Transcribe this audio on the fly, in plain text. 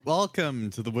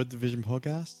Welcome to the Wood Division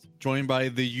podcast, joined by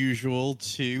the usual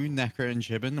two, Necro and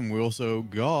Chibin, and we also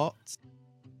got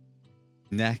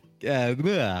Necret,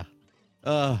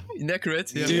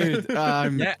 yeah. Dude,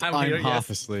 I'm here, half yes.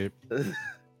 asleep.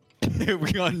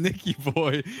 We got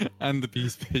NickyBoi and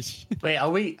ThePeacePigeon. Wait,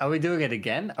 are we doing it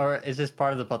again, or is this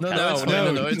part of the podcast? No, it's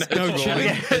fine. No, it's Chibin, rolling.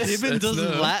 Chibin It's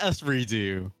doesn't no. let us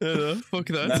redo. Fuck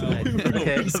that.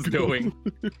 Okay. What's going?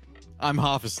 I'm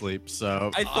half asleep, so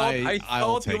I I'll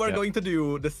thought you take were it. going to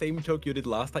do the same joke you did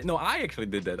last time. No, I actually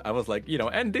did that. I was like,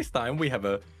 and this time we have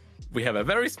a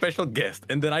very special guest.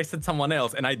 And then I said someone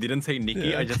else, and I didn't say Nicky.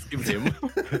 Yeah. I just skipped him.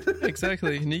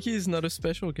 Exactly. Nikki is not a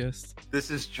special guest. This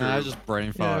is true. I just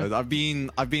brain farted. I've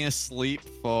been asleep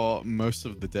for most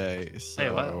of the day. So Hey,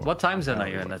 what time zone are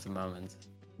you in at the moment?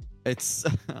 It's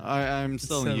I'm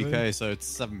still in the UK, so it's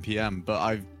 7 p.m.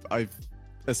 But I've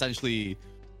essentially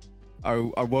I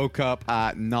woke up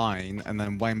at 9 and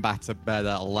then went back to bed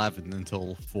at 11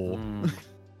 until 4.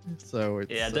 So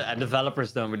it's Yeah, and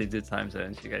developers don't really do time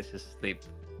zones. You guys just sleep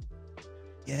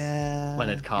yeah. when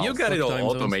it calls. You got it all Time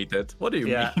zones. automated. What do you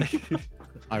Yeah. mean?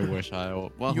 I wish I You're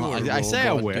a I say I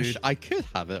robot, wish dude. I could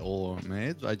have it all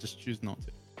automated. I just choose not to.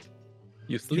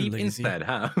 You sleep lazy. instead,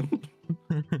 huh?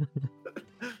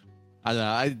 I don't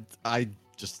know. I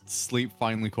just sleep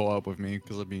finally caught up with me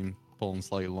because I've been pulling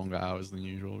slightly longer hours than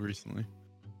usual recently.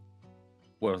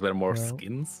 Was there more Well.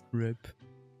 skins? Rip.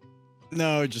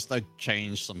 No, just I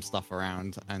changed some stuff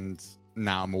around and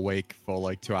now I'm awake for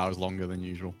like 2 hours longer than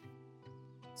usual.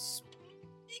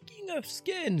 Speaking of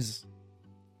skins.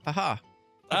 Haha.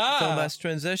 Ah! Dumbass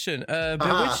transition.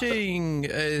 Bewitching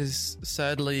is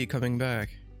sadly coming back.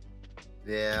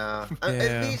 Yeah. Yeah.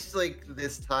 At least like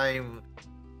this time,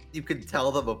 you could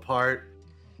tell them apart.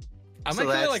 I'm So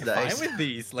actually that's like nice. fine with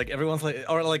these. Like everyone's like,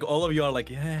 or like all of you are like,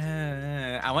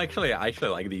 yeah. I actually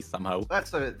like these somehow.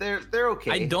 That's what they're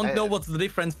okay. I don't know what's the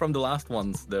difference from the last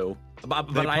ones though,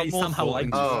 but They I put more somehow thought like.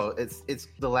 into these. Oh, it's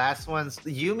the last ones.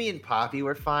 Yumi and Poppy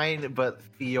were fine, but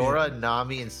Fiora,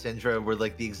 Nami, and Syndra were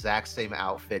like the exact same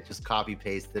outfit, just copy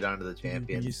pasted onto the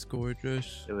champion. He's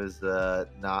gorgeous. It was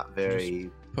not very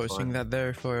Posting fun. that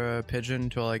there for a pigeon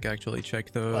to like actually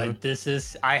check the. Like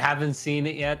I haven't seen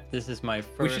it yet. This is my We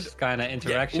first should- kind of Yeah,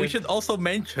 interaction. we should also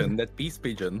mention that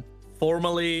PPGoblin,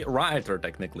 formerly Rioter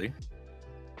technically.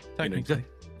 Technically.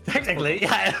 Technically,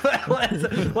 yeah.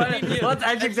 what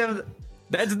adjective?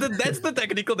 That's the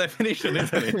technical definition,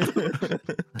 isn't it?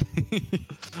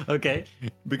 Okay,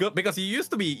 because you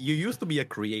used to be a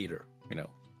creator,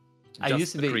 I Just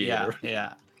used to a be. creator.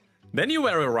 Yeah. Then you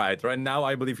were a writer, and now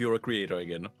I believe you're a creator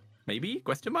again. Maybe?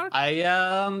 Question mark?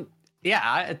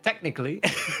 Technically.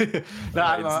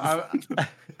 No,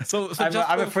 So I'm just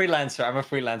a so- freelancer. I'm a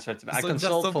freelancer. I so consult just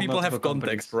so for people have multiple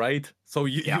context, companies. right? So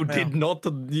you did not,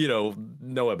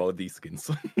 know about these skins.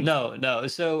 No.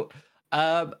 So,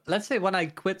 let's say when I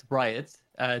quit Riot,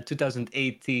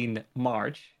 2018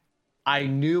 March, I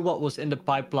knew what was in the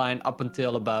pipeline up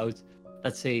until about,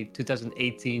 let's say,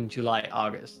 2018 July,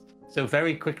 August. So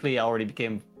very quickly, I already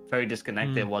became very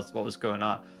disconnected what was going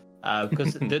on,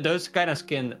 because those kind of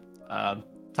skin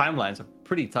timelines are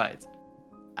pretty tight.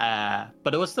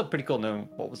 But it was still pretty cool knowing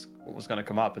what was going to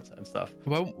come up and stuff.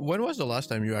 Well, when was the last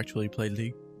time you actually played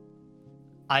League?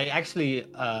 I actually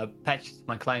patched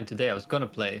my client today. I was gonna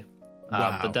play,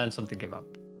 Wow. but then something came up.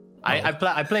 I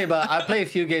play a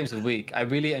few games a week. I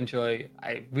really enjoy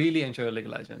League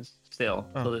of Legends still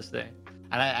to this day,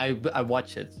 and I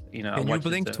watch it. I Can you watch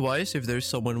blink it, twice if there's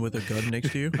someone with a gun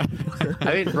next to you?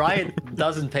 I mean, Riot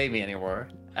doesn't pay me anymore,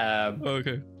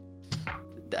 Okay.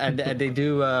 and they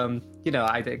do.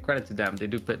 I take credit to them. They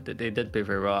did pay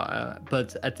very well.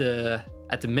 But at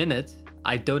the minute,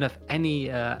 I don't have any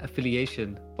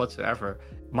affiliation whatsoever.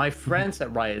 My friends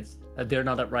at Riot, they're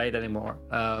not at Riot anymore.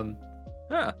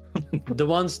 Yeah. The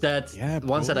ones that I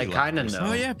Paulie kind of left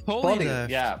know. Oh yeah, Paulie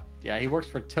left. Yeah, he works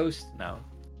for Toast now.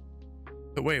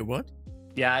 Wait, what?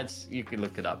 Yeah, you can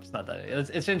look it up. It's not that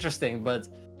it's interesting, but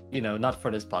not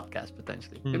for this podcast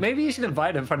potentially. Maybe you should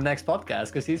invite him for the next podcast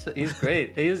because he's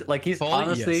great. He's Paulie,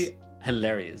 honestly yes.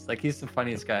 hilarious. Like he's the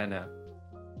funniest guy I know.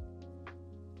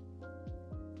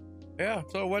 Yeah.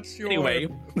 So what's your Anyway,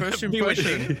 first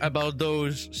impression about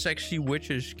those sexy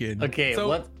witches skin? Okay, So-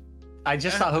 what? I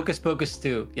just saw Hocus Pocus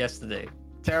 2 yesterday.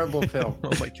 Terrible film.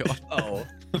 Oh my god. Oh.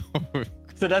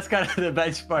 So that's kind of the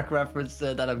benchmark reference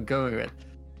that I'm going with.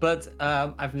 But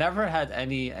I've never had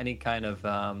any kind of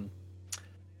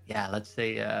let's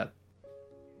say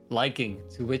liking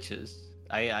to witches.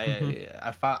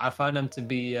 I found them to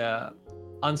be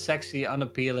unsexy,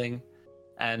 unappealing,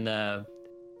 and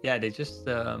they just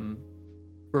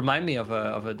remind me of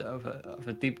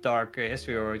a deep dark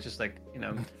history, or just like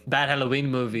bad Halloween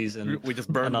movies and We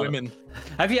just burn women.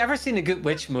 Have you ever seen a good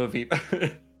witch movie?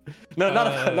 No,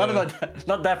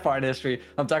 not that far in history.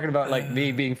 I'm talking about like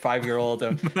me being 5-year-old.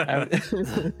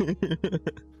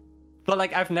 But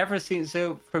like I've never seen.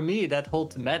 So for me, that whole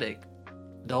thematic,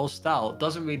 the whole style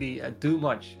doesn't really do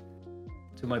much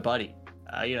to my body.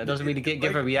 It doesn't really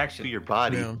give a reaction to your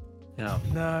body. No,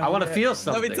 I want to feel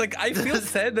something. No, it's like I feel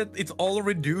sad that it's all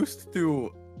reduced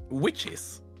to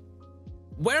witches.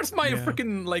 Where's my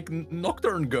freaking like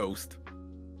nocturne ghost?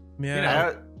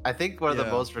 Yeah. I think one of the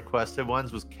most requested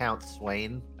ones was Count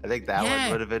Swain. I think that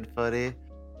one would have been funny.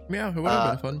 Yeah, it would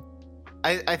have been fun.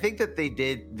 I think that they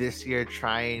did this year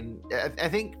I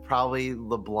think probably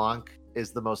LeBlanc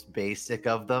is the most basic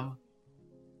of them.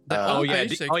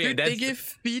 They give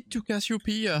feet to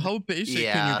Cassiopeia. How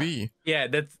basic can you be? Yeah,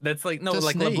 that's like no,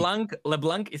 like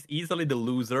LeBlanc is easily the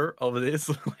loser of this.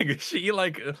 Like she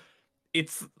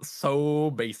it's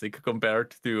so basic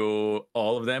compared to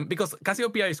all of them, because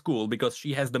Cassiopeia is cool because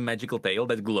she has the magical tail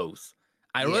that glows.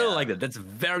 I really like that. That's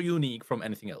very unique from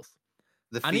anything else.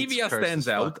 Anivia stands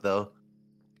out though.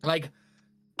 Like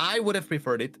I would have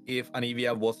preferred it if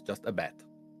Anivia was just a bat.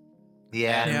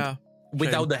 Yeah.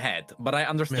 Without the head, but I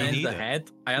understand the head.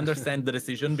 I understand the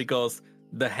decision because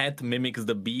the head mimics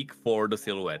the beak for the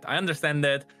silhouette. I understand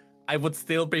that. I would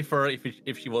still prefer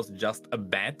if she was just a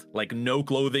bat, like no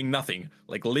clothing, nothing,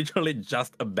 like literally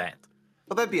just a bat.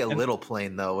 Well, that'd be a little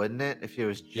plain though, wouldn't it? If it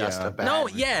was just a bat. No,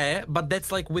 but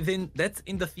that's like that's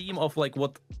in the theme of like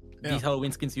what these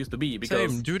Halloween skins used to be.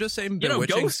 Because do the same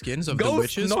bewitching skins of the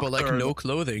witches, but like no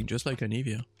clothing, just like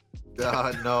Anivia.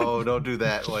 No, don't do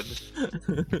that one.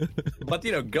 But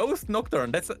Ghost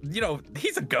Nocturne, that's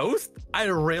he's a ghost. I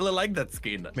really like that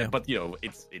skin. Yeah. But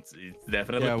it's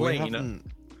definitely plain. We haven't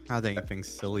had anything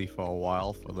silly for a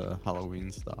while for the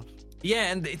Halloween stuff.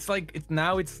 Yeah, and it's like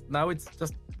now it's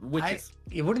just witches.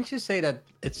 Wouldn't you say that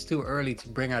it's too early to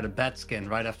bring out a bat skin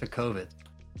right after COVID?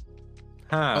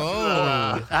 Or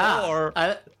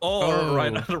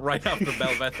right after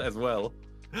Belveth as well.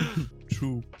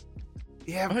 True.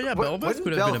 Yeah, Belveth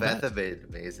could have been a bat. have been an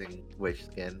amazing witch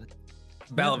skin.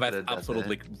 Belveth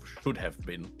absolutely should have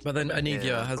been. But then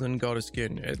Anivia hasn't got a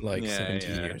skin in like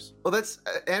 17 years. Well, that's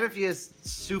Anivia's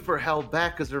super held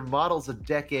back because her model's a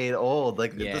decade old.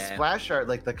 Like the splash art,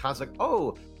 like the concept.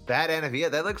 Oh, Bat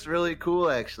Anivia, that looks really cool.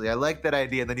 Actually, I like that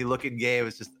idea. And then you look in game,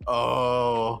 it's just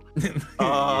no.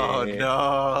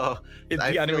 The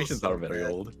animations are very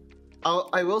old.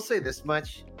 I will say this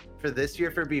much for this year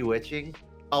for Bewitching.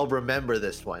 I'll remember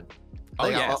this one.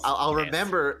 I'll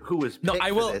remember who was picked. No,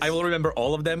 I will. For this. I will remember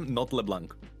all of them, not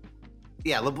LeBlanc.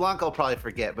 Yeah, LeBlanc I'll probably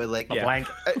forget, but like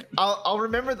I'll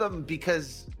remember them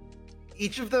because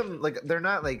each of them, like, they're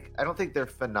not like, I don't think they're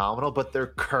phenomenal, but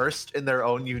they're cursed in their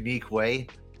own unique way.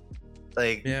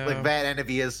 Like Bat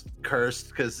Envy is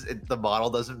cursed because the model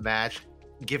doesn't match.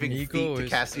 Giving feet to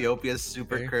Cassiopeia is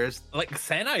super cursed. Like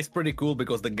Senna is pretty cool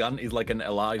because the gun is like an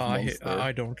alive monster.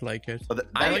 I don't like it. Well,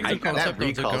 I like the concept of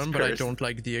the gun, cursed. but I don't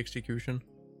like the execution.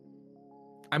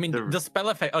 I mean, the spell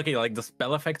effect. Okay, like the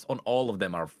spell effects on all of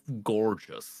them are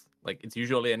gorgeous. Like it's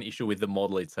usually an issue with the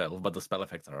model itself, but the spell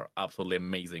effects are absolutely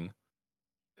amazing.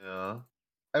 Yeah,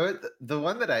 the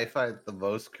one that I find the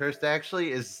most cursed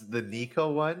actually is the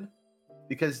Nico one.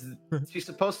 Because she's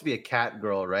supposed to be a cat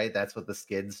girl, right? That's what the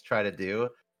skins try to do.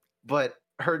 But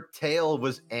her tail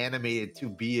was animated to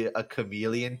be a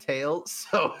chameleon tail.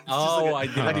 So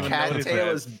it's a cat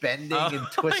tail is bending and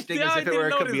twisting as if it were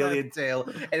a chameleon tail.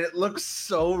 And it looks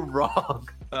so wrong.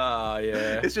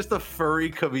 It's just a furry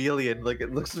chameleon. Like,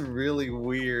 it looks really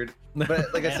weird.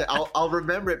 But like I said, I'll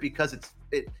remember it because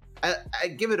I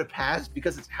give it a pass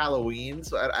because it's Halloween,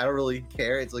 so I don't really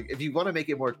care. It's like, if you want to make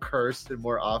it more cursed and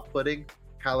more off-putting,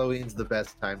 Halloween's the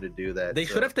best time to do that. They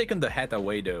should have taken the hat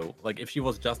away, though. Like, if she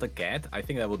was just a cat, I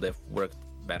think that would have worked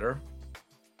better.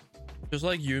 Just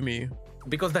like Yumi.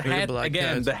 Because the hat,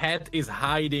 again, the hat is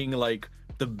hiding, like,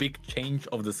 the big change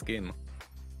of the skin.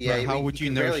 Yeah, how would you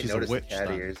know she's a witch,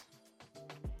 then?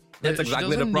 That's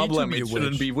exactly the problem. It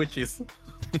shouldn't be witches.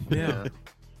 Yeah.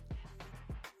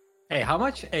 Hey, how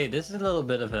much? Hey, this is a little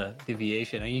bit of a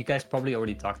deviation, and you guys probably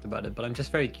already talked about it, but I'm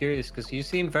just very curious because you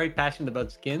seem very passionate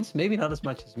about skins. Maybe not as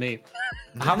much as me.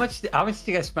 How much did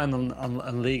you guys spend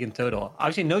on League in total?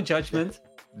 Obviously, no judgment.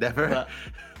 Never.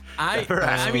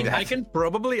 I mean, I can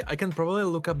probably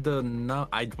look up the. No,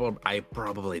 I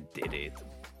probably did it.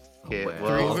 Okay,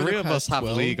 well, three of us have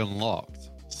League unlocked,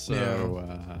 so.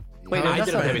 Wait, I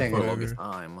didn't have it thing for the longest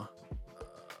time.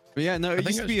 But yeah, no, it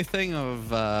used to be a thing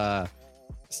of.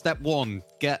 Step one,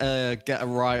 get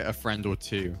a friend or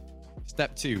two.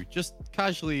 Step 2, just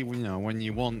casually, you know, when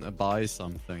you want to buy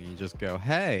something, you just go,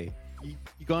 hey,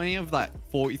 you got any of that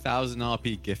 40,000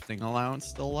 RP gifting allowance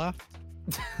still left?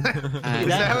 Is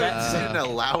that an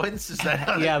allowance? Is that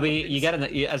how Yeah, you get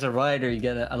as a rider, you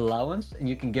get an allowance, and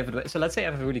you can give it away. So let's say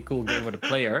I have a really cool game with a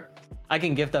player, I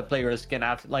can give that player a skin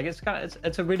after. Like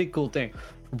it's a really cool thing.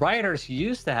 Riders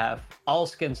used to have all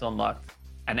skins unlocked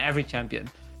and every champion,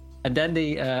 and then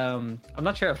I'm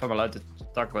not sure if I'm allowed to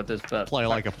talk about this, but Play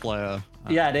like a player.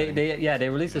 yeah, they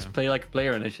released this play like a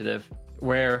player initiative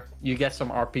where you get some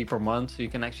RP per month, so you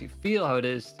can actually feel how it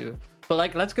is to. But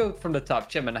like, let's go from the top.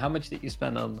 Chimman, how much did you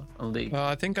spend on League?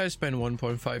 I think I spent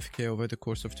 1.5k over the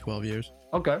course of 12 years.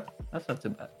 Okay, that's not too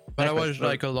bad. But I was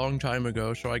like a long time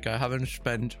ago, so like I haven't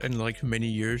spent in like many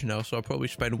years now. So I probably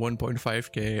spent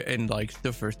 1.5k in like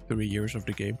the first 3 years of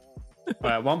the game.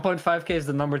 1.5k is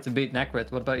the number to beat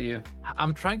Necrit. What about you?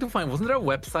 I'm trying to find. Wasn't there a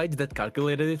website that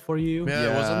calculated it for you?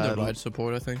 Yeah, it was on the ride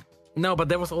support, I think. No, but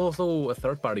there was also a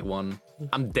third-party one.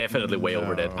 I'm definitely way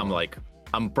over that.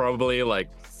 I'm probably like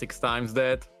 6 times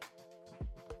that.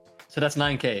 So that's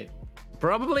 9k.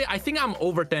 Probably, I think I'm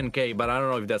over 10k, but I don't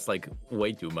know if that's like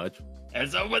way too much.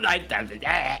 It's over 9,000.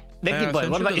 I NickyBoi, sent what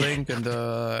you about the you? link in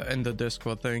the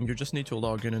Discord thing. You just need to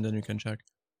log in and then you can check.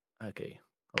 Okay.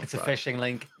 It's a phishing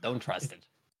link. Don't trust it.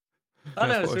 Yeah, Oh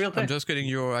no, of it's a course. real thing. I'm just getting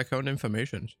your account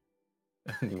information.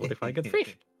 What if I get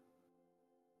fished?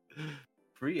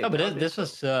 free? No, but this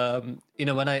was, you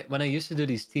know, when I used to do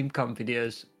these team comp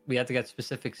videos, we had to get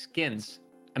specific skins,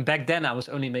 and back then I was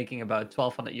only making about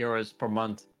 1,200 euros per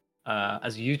month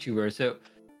as a YouTuber. So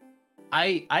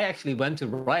I actually went to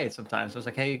Riot sometimes. I was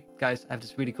like, hey guys, I have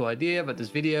this really cool idea about this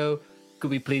video.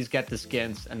 Could we please get the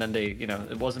skins? And then they, you know,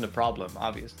 it wasn't a problem,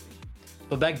 obviously.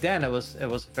 But back then it was a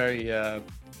very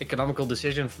economical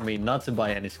decision for me not to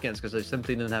buy any skins because I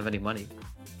simply didn't have any money.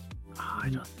 I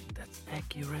don't think that's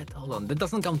accurate. Hold on. That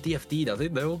doesn't count TFT, does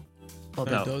it, though? Oh, It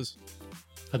does.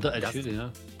 It should, you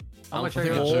know. How much I are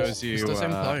think you? it shows you, It's the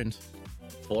same client.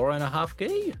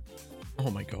 4.5k? Oh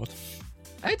my god.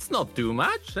 It's not too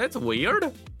much. That's weird.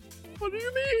 What do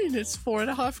you mean? It's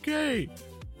 4.5k.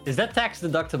 Is that tax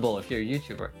deductible if you're a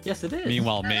YouTuber? Yes, it is.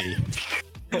 Meanwhile, me.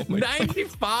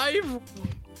 95?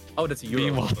 Oh, that's euros.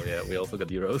 Meanwhile- Oh, yeah, we also got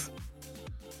euros.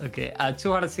 Okay,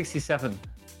 267.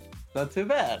 Not too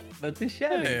bad. Not too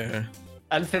shabby. Yeah.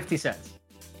 And 50 cents.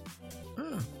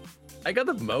 I got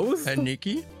the most? And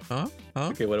Nicky? Huh?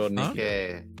 Okay, what about Nicky?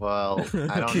 Okay, well,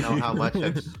 I don't know how much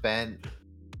I've spent,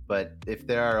 but if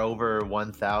there are over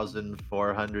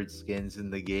 1,400 skins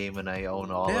in the game and I own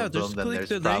all Yeah, of them, just then click there's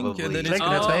the link probably... and then Click it's the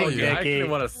Oh, gonna link, tell you. okay, I Nicky. actually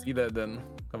want to see that then.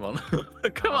 Come on.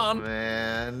 Come on.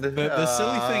 Man. The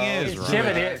silly thing is, It's right?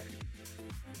 Jimmy here.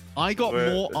 I got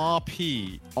Where- more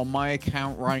RP on my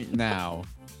account right now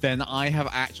than I have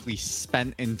actually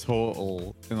spent in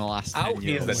total in the last 10 How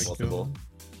years. is that possible?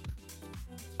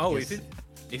 Oh, Yes.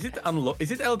 is it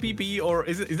LPP or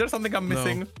is there something I'm No.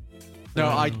 missing?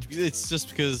 No, it's just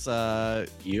because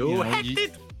You know, hacked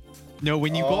it. No,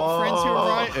 when you got friends who are Oh.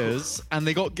 writers and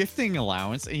they got gifting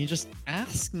allowance and you just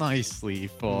ask nicely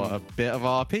for a bit of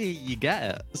RP, you get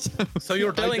it. So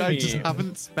you're telling I me- just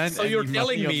haven't spent. So any you're money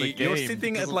telling on the me you're game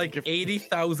sitting because at of like gift-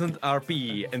 80,000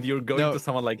 RP and you're going No. to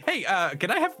someone like, hey, can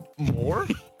I have more?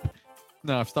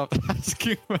 No, I've stopped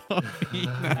asking for RP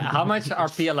now. How much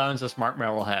RP allowance does Mark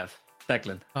Merrill have?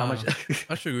 Declan, how much?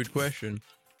 That's a good question.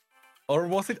 Or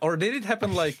did it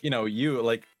happen like, you know, you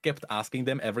like kept asking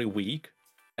them every week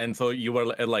and so you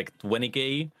were at like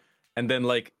 20k and then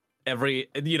like every,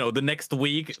 you know, the next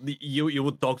week you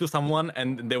would talk to someone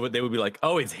and they would be like,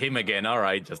 oh, it's him again. All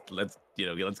right, just let's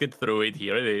get through it.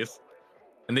 Here it is.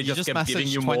 And they You just kept giving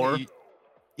message you 20 more.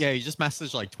 Yeah, you just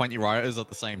message like 20 writers at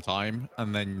the same time,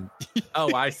 and then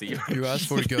Oh, I see. You asked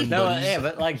for gun No, buddies. yeah,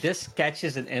 but like this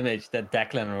catches an image that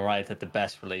Declan and Wright had the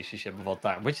best relationship of all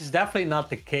time, which is definitely not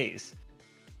the case.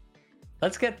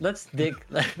 Let's dig.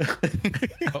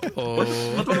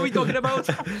 Uh-oh. What were we talking about?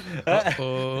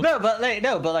 Uh-oh. No, but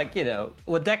like, you know,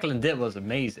 what Declan did was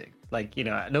amazing. Like, you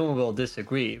know, no one will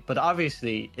disagree, but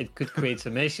obviously it could create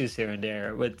some issues here and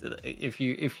there with if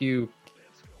you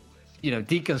know,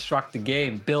 deconstruct the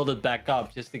game, build it back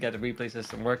up just to get the replay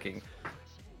system working.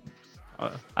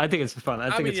 I think it's fun.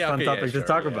 I think it's a fun topic to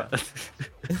talk about.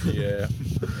 Yeah.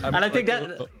 And I think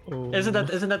that isn't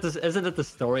that the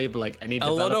story of like any a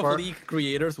developer? lot of league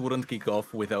creators wouldn't kick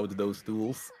off without those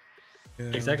tools.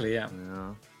 Exactly, yeah.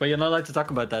 Yeah. But you're not allowed to talk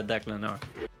about that, Declan. No.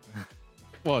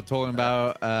 what talking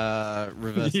about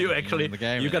reversing You actually- the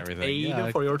game you and got everything. paid Yeah,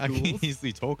 for your I can tools?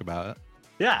 easily talk about it.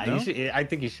 Yeah, No? you should. I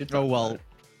think you should. Oh talk well. about it.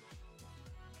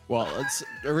 Well, it's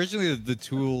originally the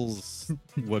tools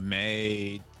were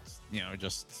made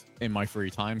just in my free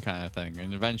time kind of thing.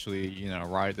 And eventually,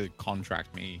 Riot did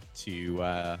contract me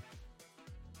to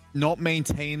not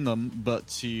maintain them, but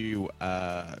to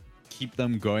keep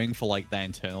them going for like their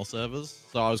internal servers.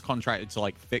 So I was contracted to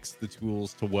like fix the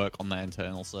tools to work on their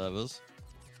internal servers,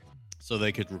 so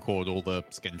they could record all the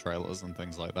skin trailers and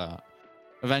things like that.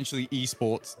 Eventually,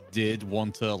 esports did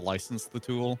want to license the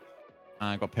tool, and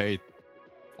I got paid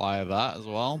via that as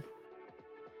well.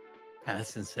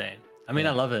 That's insane. I mean,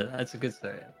 I love it. That's a good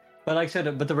story. But like I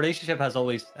said, but the relationship has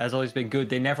always been good.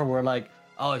 They never were like,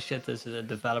 oh shit, this is a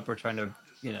developer trying to,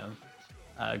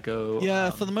 go.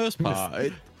 Yeah, for the most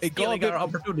part, it got a bit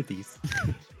opportunities.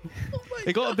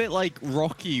 It got a bit like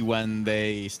rocky when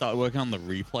they started working on the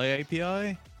replay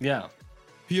API. Yeah.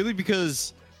 Purely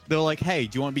because they were like, hey,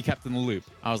 do you want to be kept in the loop?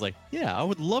 I was like, yeah, I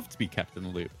would love to be kept in the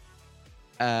loop.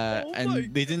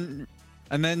 And they didn't.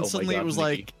 And then suddenly it was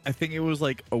like, I think it was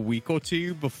like a week or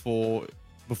two before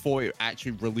it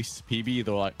actually released to PB.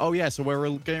 They were like, oh yeah, so we're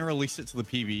going to release it to the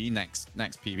PB next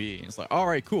PB. And it's like, all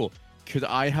right, cool. Could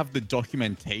I have the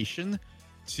documentation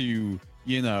to,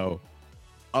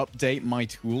 update my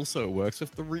tool so it works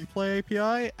with the replay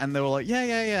API? And they were like,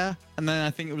 yeah. And then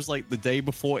I think it was like the day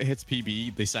before it hits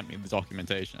PB, they sent me the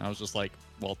documentation. I was just like,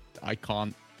 well, I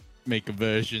can't make a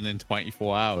version in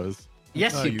 24 hours.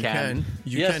 Yes, you can.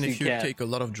 You can if you take a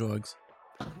lot of drugs.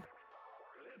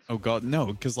 Oh god, no,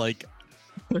 because like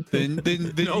the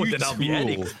new tool,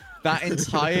 that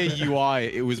entire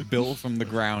UI, it was built from the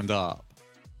ground up.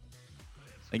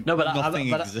 Like, no, but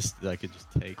nothing existed I could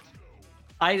just take.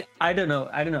 I don't know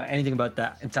anything about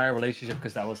that entire relationship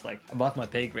because that was like above my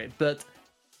pay grade. But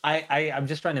I'm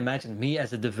just trying to imagine me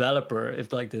as a developer,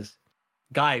 if like this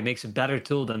guy makes a better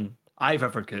tool than I've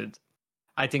ever could.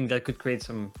 I think that could create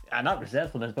some not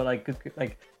resentfulness, but like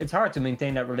it's hard to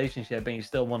maintain that relationship, and you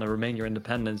still want to remain your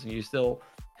independence, and you still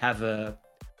have a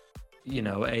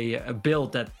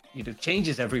build that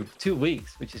changes every 2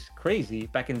 weeks, which is crazy.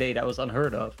 Back in the day, that was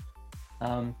unheard of.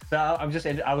 So I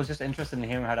was just interested in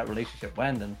hearing how that relationship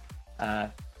went, and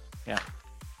that's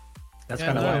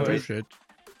kind of why I bullshit.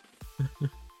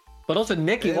 But also,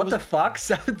 Nicky, what the fuck?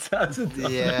 $7,000.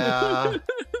 Yeah.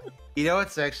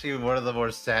 It's actually one of the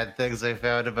more sad things I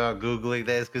found about Googling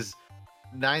this, because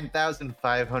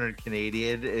 9,500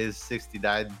 Canadian is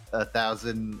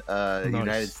 69,000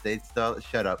 United States dollars.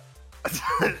 Shut up.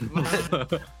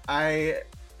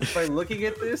 By looking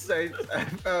at this, I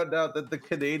found out that the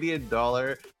Canadian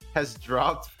dollar has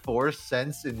dropped 4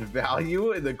 cents in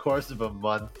value in the course of a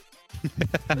month.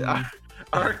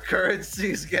 Our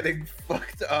currency is getting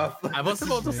fucked up. I was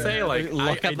about to say, like,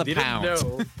 look at the didn't pound.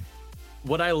 know.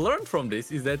 What I learned from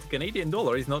this is that Canadian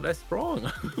dollar is not as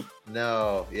strong.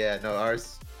 No,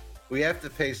 ours. We have to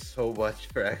pay so much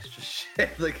for extra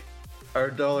shit. Like,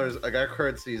 our dollars, like our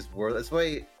currency is worth. That's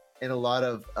why in a lot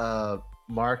of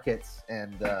markets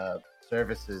and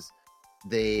services,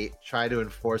 they try to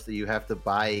enforce that you have to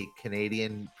buy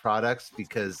Canadian products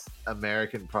because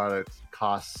American products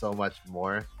cost so much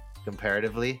more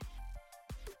comparatively.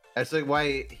 That's like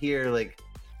why here, like,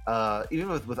 even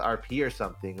with RP or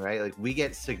something, right? Like, we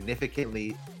get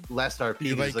significantly less RP.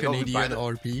 You like Canadian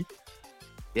RP?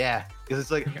 Yeah, because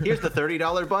it's like, here's the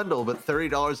 $30 bundle, but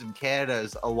 $30 in Canada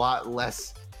is a lot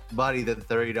less money than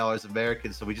 $30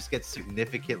 American, so we just get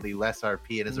significantly less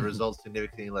RP, and as a result,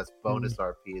 significantly less bonus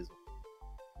RP as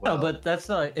well. No, but that's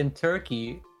not in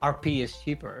Turkey. RP is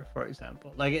cheaper, for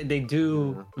example. Like, they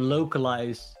do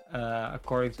localize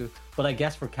according to, but I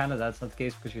guess for Canada that's not the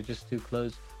case because you're just too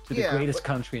close to the greatest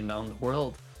country in the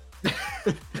world.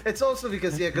 It's also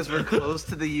because we're close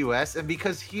to the US, and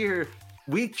because here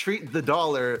we treat the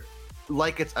dollar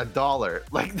like it's a dollar,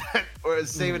 like that, or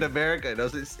same in America.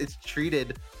 It's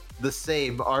treated the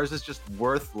same. Ours is just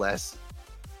worth less.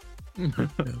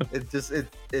 It just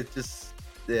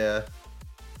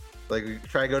like, we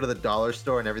try to go to the dollar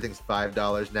store and everything's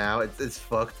 $5 now. It's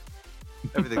fucked.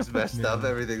 Everything's messed up.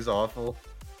 Everything's awful.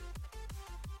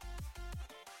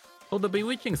 Oh, the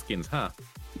Bewitching skins, huh?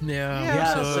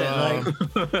 Yeah.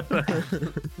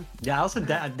 Also,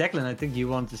 Declan, I think you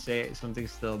want to say something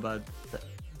still about the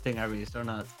thing I released or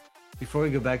not before we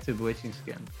go back to Bewitching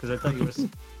skin, because I thought you were.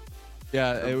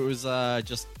 Yeah, it was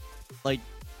just like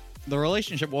the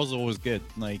relationship was always good.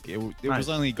 Like it was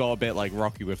only got a bit like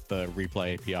rocky with the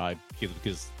replay API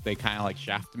because they kind of like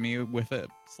shafted me with it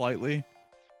slightly.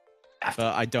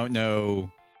 But I don't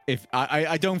know if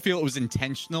I don't feel it was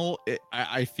intentional.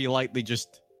 I feel like they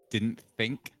just didn't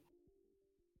think.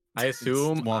 I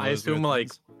assume like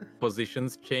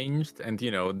positions changed, and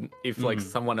if like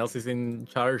someone else is in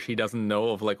charge, he doesn't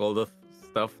know of like all the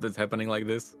stuff that's happening like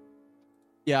this.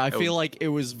 Yeah, I feel like it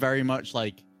was very much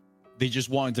like they just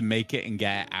wanted to make it and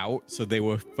get it out, so they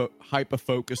were hyper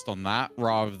focused on that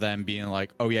rather than being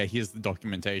like, oh yeah, here's the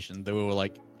documentation. They were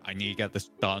like, I need to get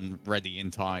this done, ready in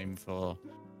time for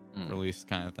release,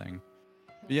 kind of thing.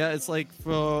 But yeah, it's like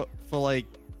for like,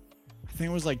 I think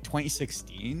it was like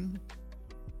 2016.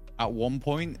 At one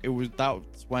point,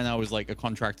 that's when I was like a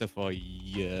contractor for a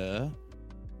year.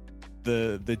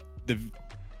 I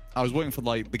was waiting for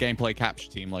like the gameplay capture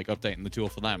team, like updating the tool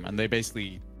for them, and they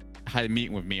basically had a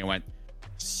meeting with me and went,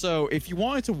 so if you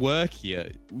wanted to work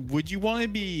here, would you want to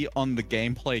be on the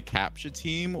gameplay capture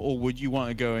team, or would you want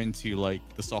to go into like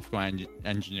the software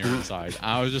engineering side? And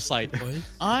I was just like,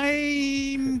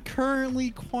 I'm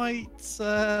currently quite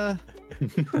firmly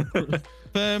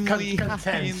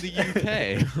happy in the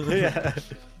UK.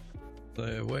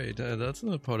 Yeah. Wait, that's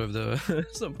not part of the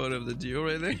that's not part of the deal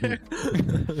right there.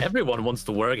 Everyone wants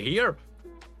to work here.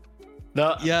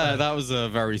 Yeah, that was a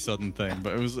very sudden thing,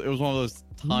 but it was one of those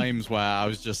times where I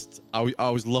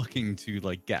was looking to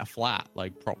like get a flat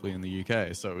like properly in the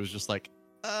UK, so it was just like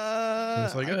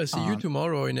it's like, I see you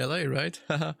tomorrow in LA, right?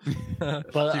 See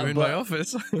you in my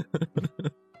office.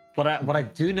 What I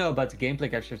do know about the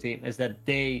gameplay capture team is that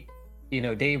they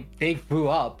grew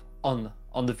up on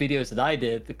the videos that I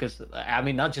did, because I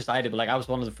mean, not just I did, but like I was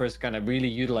one of the first to kind of really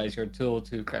utilize your tool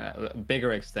to kind of a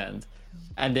bigger extent,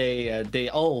 and they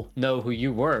all know who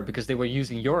you were because they were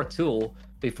using your tool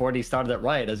before they started at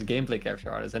Riot as a gameplay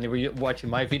capture artist, and they were watching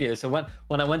my videos. So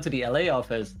when I went to the LA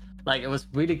office, like it was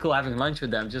really cool having lunch with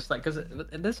them, just like because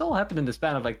this all happened in the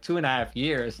span of like 2.5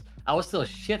 years. I was still a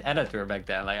shit editor back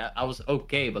then. Like I was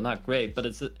okay, but not great. But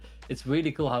it's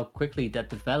really cool how quickly that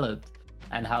developed,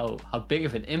 and how big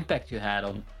of an impact you had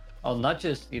on not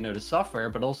just the software,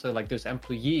 but also like those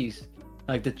employees,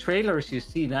 like the trailers you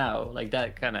see now, like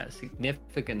that kind of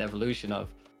significant evolution of.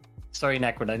 Sorry,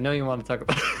 Neckward, I know you want to talk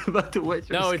about the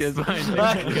Witcher. No, skins. it's fine.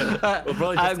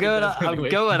 I'm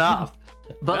going off.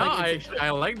 But no, like, I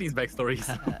like these backstories.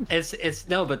 This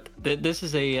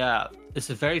is it's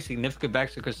a very significant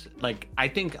backstory, because like I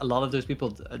think a lot of those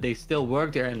people, they still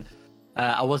work there, and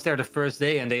I was there the first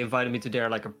day and they invited me to their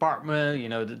like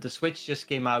apartment. The Switch just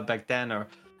came out back then, or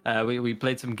we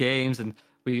played some games and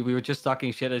we were just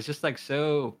talking shit. It's just like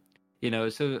so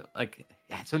like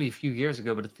it's only a few years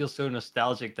ago, but it feels so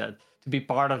nostalgic that to be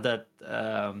part of that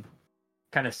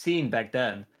kind of scene back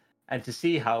then, and to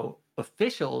see how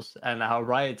officials and how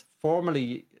Riot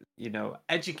formally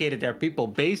educated their people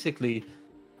basically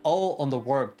all on the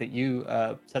work that you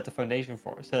set the foundation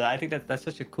for. So I think that's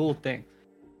such a cool thing.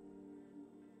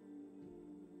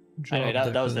 Anyway,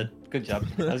 that was it. Good job.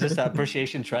 That was just an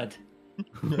appreciation thread.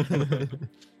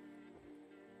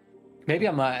 Maybe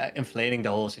I'm inflating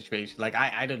the whole situation. Like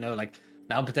I don't know. Like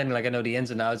now I'm pretending like I know the ins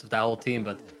and outs of the whole team,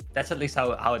 but that's at least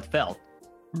how it felt.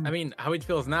 I mean, how it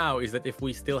feels now is that if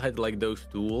we still had like those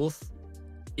tools,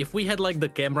 if we had like the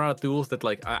camera tools that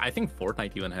like I think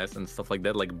Fortnite even has and stuff like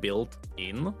that, like built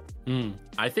in,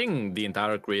 I think the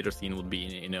entire creator scene would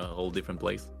be in a whole different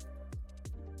place.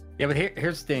 Yeah, but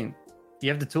here's the thing. You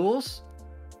have the tools,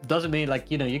 doesn't mean like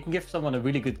you can give someone a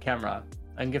really good camera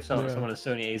and give someone a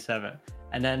Sony A7,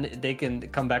 and then they can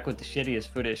come back with the shittiest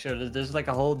footage. So there's like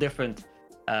a whole different.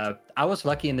 I was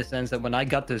lucky in the sense that when I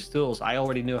got those tools, I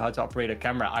already knew how to operate a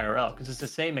camera IRL, because it's the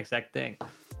same exact thing.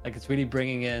 Like it's really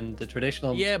bringing in the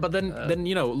traditional. Yeah, but then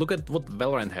look at what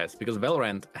Valorant has, because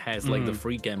Valorant has like the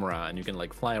free camera and you can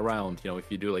like fly around. If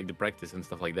you do like the practice and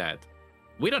stuff like that.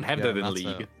 We don't have that in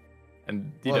League.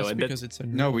 And because it's a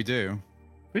no, we do.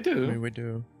 We do. I mean, we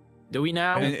do. Do we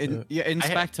now? In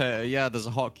Spectre, there's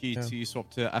a hotkey to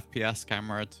swap to FPS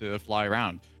camera to fly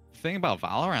around. The thing about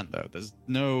Valorant though, there's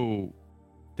no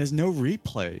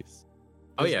replays.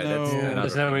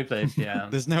 There's no replays. Yeah.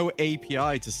 There's no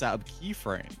API to set up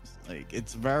keyframes. Like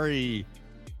it's very.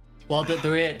 Well,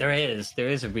 there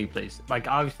is a replays. Like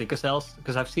obviously,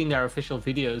 because I've seen their official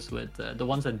videos with the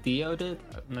ones that Dio did.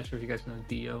 I'm not sure if you guys know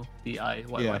Dio,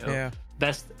 D-I-Y-Y-O. Yeah.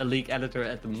 Best League editor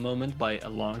at the moment by a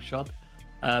long shot.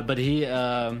 But he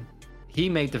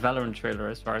made the Valorant trailer,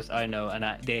 as far as I know, and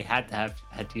they had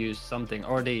to use something,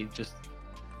 or they just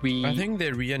I think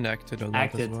they reenacted a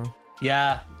lot as well.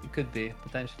 Yeah, it could be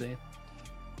potentially,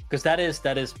 because that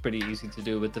is pretty easy to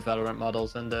do with the Valorant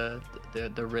models and the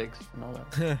rigs and all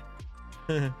that.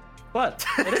 What?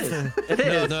 It is. It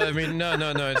is. No. I mean, no.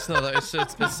 It's not.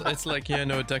 It's like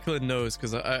Declan knows,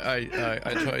 because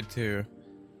I tried to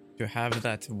have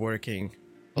that working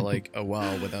for like a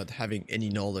while without having any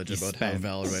knowledge about how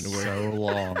Valorant works. So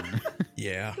long.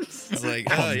 Yeah. It's like,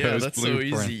 that's so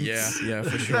easy. Yeah,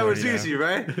 for sure. That was easy,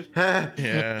 right?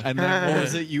 Yeah. And then what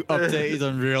was it? You updated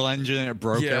Unreal Engine and it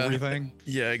broke everything?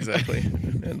 Yeah, exactly.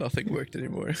 And nothing worked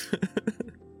anymore.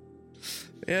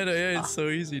 Yeah, no, yeah, it's so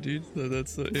easy, dude. So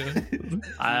that's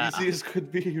yeah. Easy as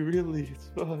could be, really. It's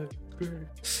fun.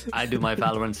 Great. I do my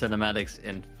Valorant cinematics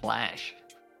in Flash.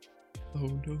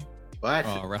 Oh no. What?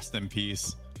 Oh, rest in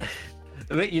peace.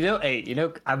 But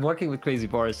I'm working with Crazy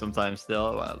Boris sometimes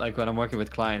still, like when I'm working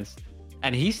with clients,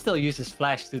 and he still uses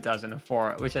Flash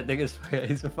 2004, which I think is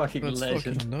he's a fucking That's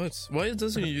legend. fucking nuts. Why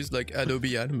doesn't he use like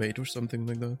Adobe Animate or something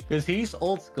like that? Because he's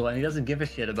old school and he doesn't give a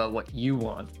shit about what you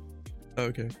want.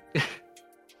 Okay.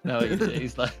 No,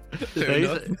 he's like, Fair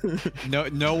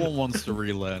enough. No one wants to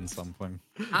relearn something.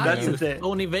 I That's used the thing.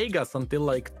 Sony Vegas until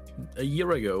like a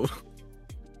year ago.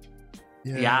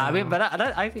 Yeah, I mean, but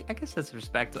I guess that's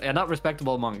respectable. Yeah, not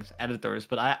respectable amongst editors,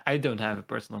 but I don't have a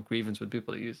personal grievance with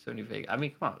people that use Sony Vegas. I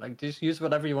mean, come on, like just use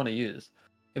whatever you want to use.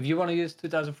 If you want to use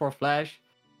 2004 Flash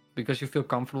because you feel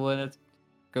comfortable in it,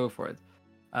 go for it.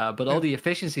 But all the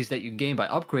efficiencies that you gain by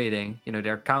upgrading,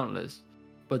 they're countless.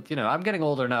 But I'm getting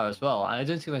older now as well. I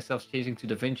don't see myself changing to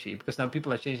DaVinci because now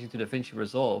people are changing to DaVinci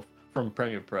Resolve from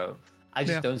Premiere Pro. I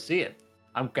just don't see it.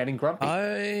 I'm getting grumpy.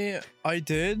 I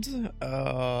did.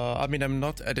 I mean, I'm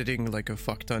not editing like a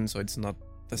fuck ton, so it's not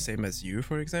the same as you,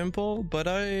 for example. But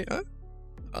I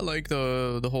like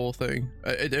the whole thing.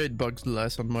 It bugs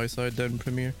less on my side than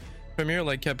Premiere. Premiere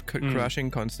like kept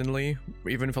crashing constantly,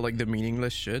 even for like the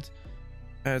meaningless shit.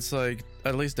 And it's like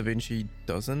at least DaVinci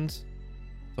doesn't.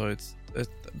 So it's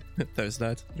there's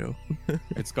that.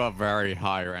 It's got very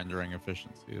high rendering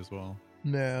efficiency as well.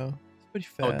 No. Pretty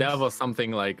fast. Oh, that was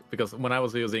something like, because when I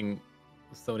was using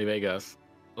Sony Vegas,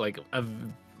 like a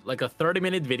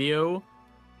 30-minute video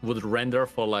would render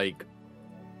for like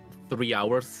 3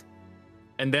 hours,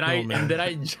 and then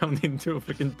I jumped into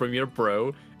freaking Premiere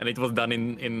Pro and it was done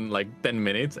in like 10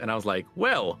 minutes, and I was like,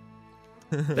 well,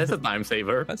 that's a time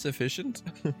saver. That's efficient.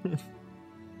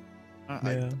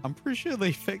 I'm pretty sure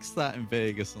they fixed that in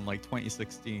Vegas in like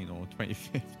 2016 or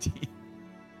 2015.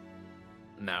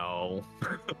 No.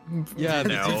 Yeah,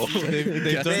 no.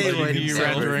 They've done like new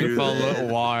rendering for a little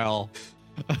while.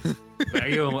 Are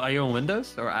you on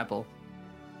Windows or Apple?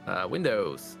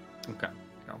 Windows. Okay.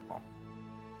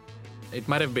 It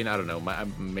might have been, I don't know, I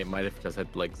might have just had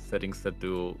like settings set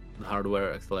to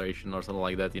hardware acceleration or something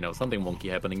like that, something wonky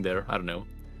happening there, I don't know.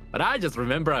 But I just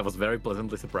remember I was very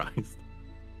pleasantly surprised.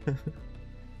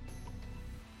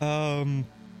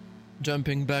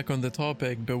 Jumping back on the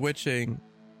topic, Bewitching,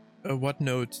 what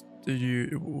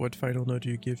final note do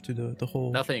you give to the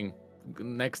whole? Nothing.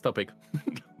 Next topic.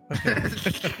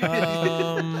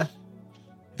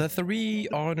 The 3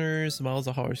 honors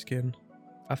Malzahar skin.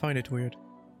 I find it weird.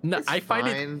 No, It's I find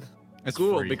fine. It's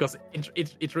cool free. because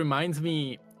it reminds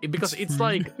me, because it's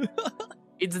like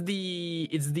it's the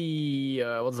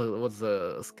what's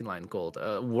the skin line called?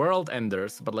 World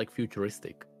Enders, but like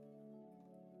futuristic.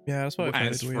 Yeah, that's why I And find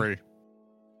it's it weird. free.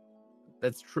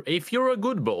 That's true. If you're a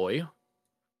good boy.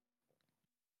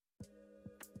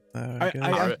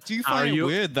 I do find it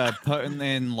weird they're putting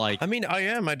in like I mean, I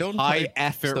am. I don't high type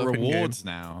effort stuff in game. rewards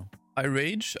now. I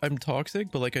rage. I'm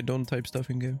toxic, but like I don't type stuff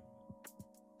in game.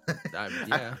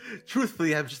 Yeah.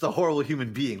 Truthfully, I'm just a horrible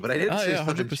human being, but I didn't say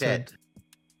stuff in 100%. chat.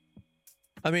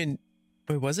 I mean,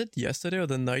 wait, was it yesterday or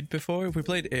the night before? We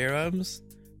played ARAMs.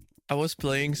 I was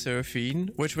playing Seraphine,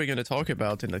 which we're gonna talk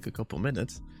about in like a couple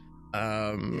minutes.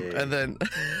 And then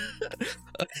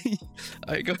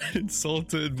I got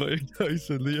insulted by guys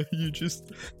and Leah, you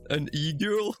just an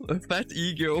e-girl, a fat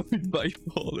e-girl with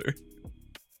bipolar.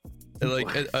 And like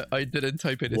I didn't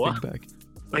type anything back.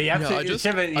 But you have to, I just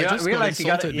realize you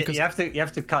because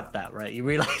have to cut that, right? You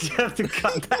realize you have to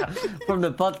cut that from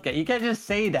the podcast. You can't just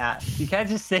say that. You can't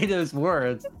just say those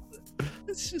words.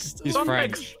 it's just He's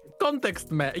French.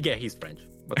 Context, man. Yeah, he's French.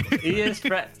 But He is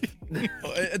French.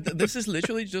 this is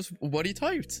literally just what he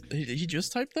typed. He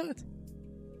just typed that.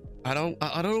 I don't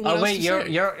know what Oh else wait, to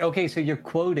you're say. okay. So you're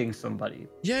quoting somebody.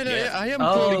 Yeah, no, yeah, I am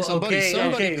Oh, quoting somebody. okay,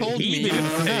 Somebody okay. called he me didn't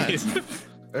fat. say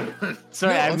it.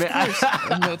 Sorry, No, I of mean, course,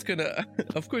 I'm not gonna.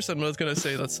 Of course, I'm not gonna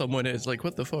say that someone is like,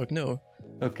 what the fuck? No.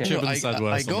 okay. You've I- said I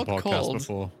worse on the got podcast called.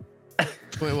 before.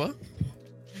 Wait, what?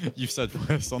 You've said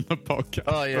worse on the podcast.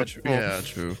 Oh yeah, before. yeah,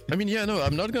 true. I mean, yeah, no,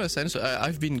 I'm not gonna censor.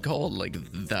 I've been called like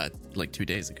that like 2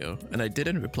 days ago, and I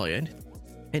didn't reply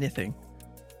anything.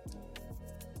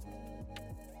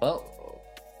 Well,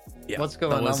 Yeah, what's that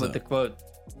going on was, with the quote?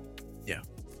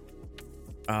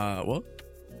 What?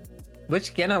 Which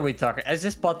skin are we talking? Is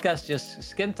this podcast just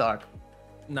skin talk?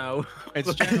 No.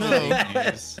 It's general league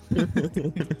news.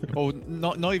 Or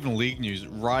not even league news.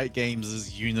 Riot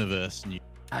Games' universe news.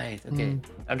 Right. Okay.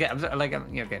 Okay.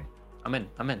 Okay. I'm in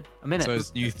it. So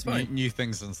it's fine. new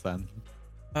things since then.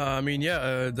 I mean,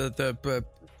 yeah, the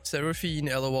Seraphine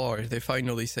LOR, they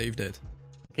finally saved it.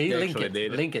 Can you They link actually it?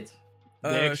 did. Link it.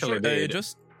 They actually sure, did. it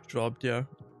just dropped, yeah.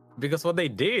 Because what they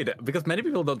did, because many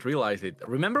people don't realize it.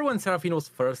 Remember when Seraphine was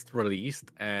first released,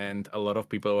 and a lot of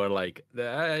people were like,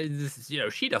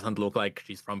 she doesn't look like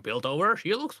she's from Piltover.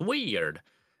 She looks weird.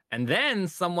 And then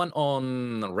someone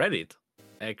on Reddit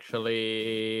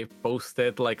actually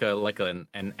posted like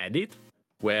an edit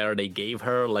where they gave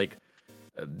her like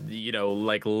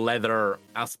leather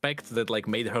aspects that like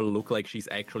made her look like she's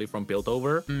actually from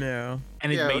Piltover. Yeah.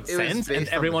 And it made sense, and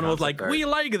everyone was like, we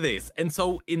like this. And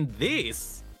so in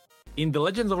the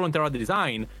Legends of Runeterra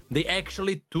design, they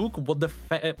actually took what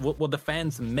the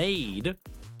fans made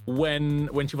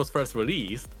when she was first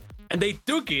released, and they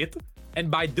took it, and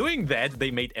by doing that,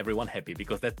 they made everyone happy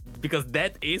because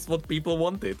that is what people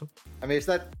wanted. I mean, it's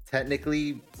not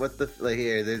technically what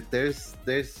here. There's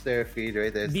Seraphine,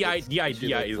 right? The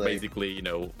idea is basically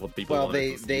what people. Well,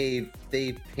 wanted to see.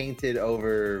 they painted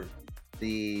over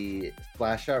the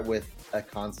splash art with a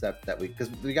concept that because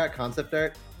we got concept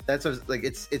art. That's what, like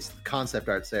it's concept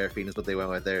art. Seraphine is what they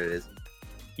went with. There it is.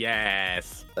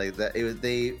 Yes. Like that. It was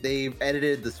they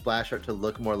edited the splash art to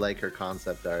look more like her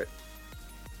concept art.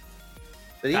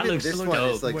 But That even looks this dope. one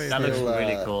is like That looks still,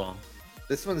 really cool.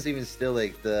 This one's even still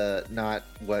like not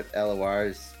what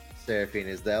LOR's Seraphine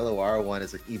is. The LOR one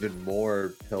is like even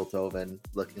more Piltover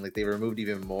looking. Like they removed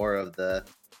even more of the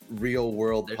real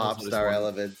world pop star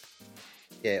elements.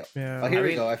 Yeah. Oh, here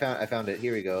we go. I found it.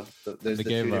 Here we go. So there's the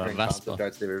two different concept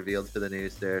arts they revealed for the new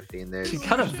Seraphine. There's She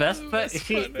got a Vespa. Is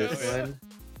she this one.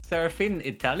 Seraphine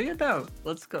Italia now?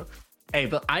 Let's go. Hey,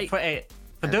 but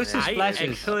for those two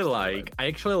splashes, I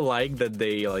actually like that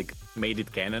they like made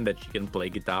it canon that she can play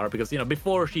guitar, because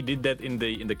before she did that in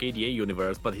the KDA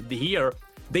universe, but here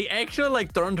they actually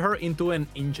like turned her into an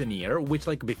engineer, which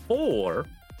like before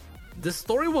the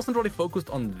story wasn't really focused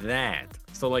on that.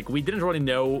 So like we didn't really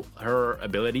know her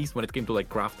abilities when it came to like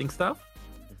crafting stuff.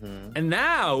 Mm-hmm. And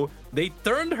now they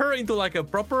turned her into like a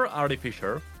proper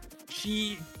artificer.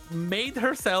 She made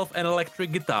herself an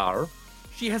electric guitar.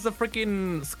 She has a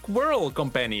freaking squirrel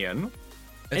companion.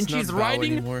 It's and she's not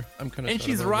riding anymore. I'm kind of and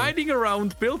she's riding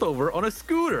around Piltover on a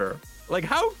scooter. Like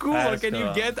how cool can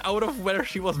you get out of where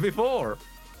she was before?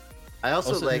 I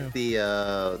also like the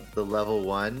level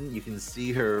 1. You can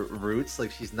see her roots.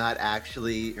 Like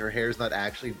her hair's not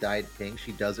actually dyed pink.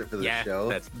 She does it for the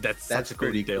show. That's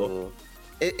pretty cool.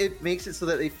 It makes it so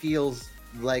that it feels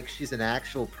like she's an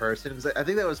actual person. Because I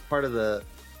think that was part of the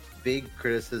big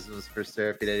criticisms for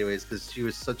Seraphine, anyways, because she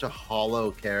was such a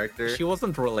hollow character. She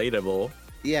wasn't relatable.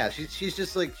 Yeah, she's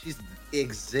just like she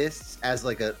exists as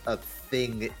like a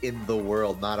thing in the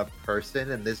world, not a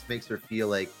person. And this makes her feel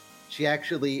like she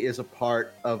actually is a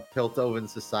part of Piltover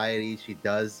society. She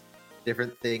does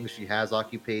different things. She has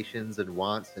occupations and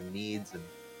wants and needs, and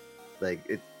like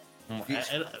it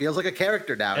feels like a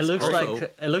character now. It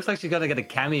looks like she's gonna get a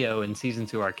cameo in season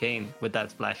 2 Arcane with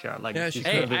that splash art. Like,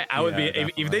 yeah, I would be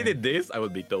if they did this, I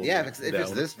would be totally. Yeah, if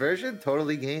it's this version,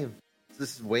 totally game.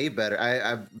 This is way better.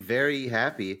 I'm very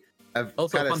happy. I'm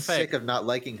also kind of sick of not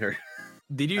liking her.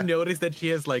 Did you notice that she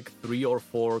has like 3 or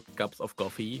 4 cups of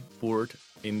coffee poured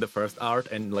in the first art,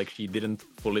 and like she didn't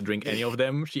fully drink any of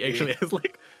them? She actually has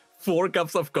like 4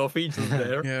 cups of coffee just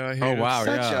there. Yeah. Oh wow,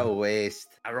 such a waste.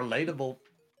 Relatable.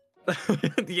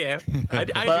 Yeah, I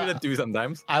do that too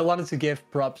sometimes. I wanted to give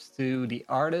props to the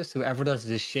artist, whoever does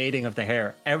the shading of the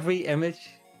hair. Every image,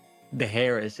 the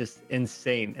hair is just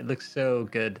insane. It looks so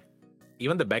good.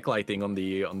 Even the backlighting on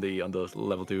the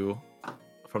level 2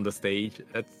 from the stage,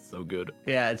 that's so good.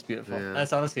 Yeah, it's beautiful. Yeah.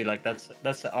 That's honestly like that's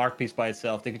the art piece by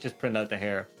itself. They could just print out the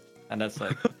hair, and that's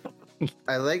like.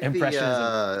 I like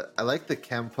the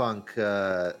Kempunk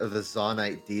of the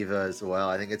Zonite Diva as well.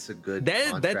 I think it's a good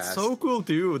contrast. That's so cool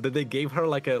too, that they gave her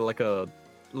like a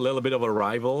little bit of a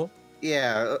rival.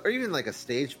 Yeah, or even like a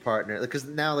stage partner, because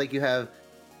now like you have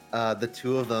the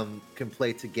two of them can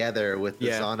play together with the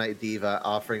Zonite Diva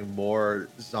offering more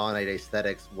Zonite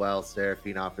aesthetics, while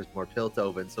Seraphine offers more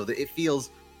Piltover. So it feels,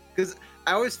 because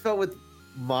I always felt with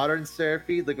modern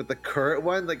Seraphine, like with the current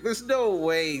one, like there's no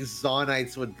way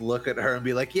Zonites would look at her and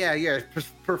be like, yeah,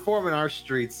 perform in our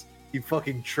streets, you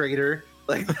fucking traitor.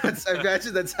 Like I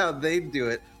imagine that's how they do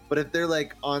it. But if they're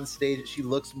like on stage, she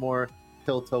looks more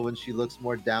Piltover, she looks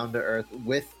more down to earth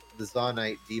with the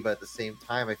Zonite Diva at the same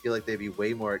time. I feel like they'd be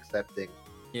way more accepting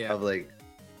of like,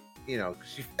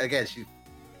 she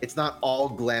it's not all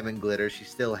glam and glitter. She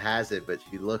still has it, but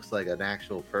she looks like an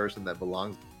actual person that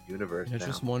belongs to the universe. I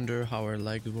just wonder how her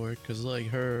legs work, because like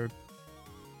her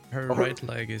right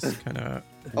leg is kind of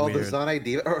weird. The Zonite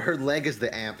Diva, or her leg is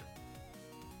the amp.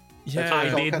 Yeah,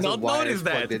 I did not notice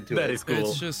that. That is cool.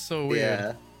 It's just so weird.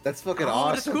 Yeah, that's fucking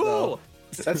awesome. That's cool.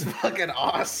 That's fucking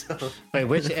awesome. Wait,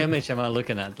 which image am I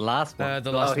looking at? The last one.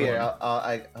 The last Here,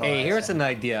 one. Hey, here's an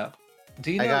idea.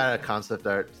 Do you know? I got a concept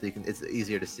art, so you can. It's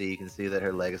easier to see. You can see that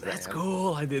her leg is. That's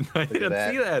cool. I didn't see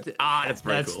that. that. That's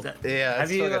pretty cool. Yeah,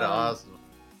 that's fucking awesome.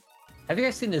 Have you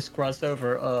guys seen this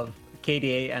crossover of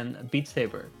KDA and Beat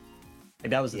Saber?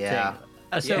 Like, that was the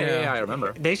thing. So Yeah, I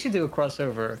remember. They should do a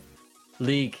crossover,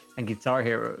 League and Guitar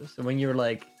Hero. So when you're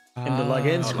like in the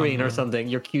login screen or something,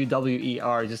 your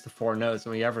QWER just the 4 notes.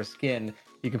 And when you have her skin,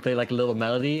 you can play like a little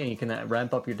melody and you can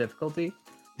ramp up your difficulty.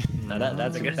 Now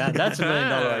that's $1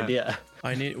 million idea.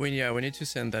 We need to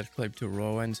send that clip to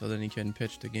Rowan so then he can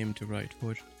pitch the game to Right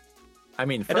Forge. I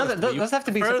mean, It doesn't have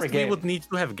to be a first separate we game. would need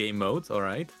to have game modes, all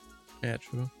right? Yeah,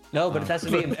 true. No, but it has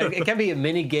to be. It can be a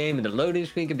mini game in the loading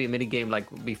screen. It can be a mini game like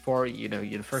before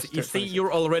you first. You see,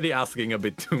 you're already asking a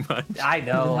bit too much. I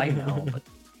know. But...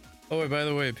 Oh, by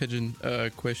the way, Pigeon,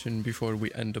 question before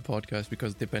we end the podcast,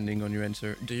 because depending on your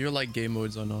answer, do you like game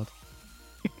modes or not?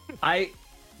 Be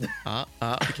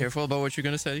careful about what you're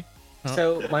gonna say.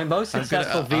 So my most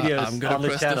successful videos I'm gonna on the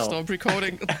press channel. Stop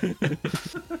recording.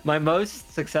 My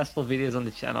most successful videos on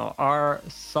the channel are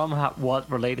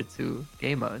somewhat related to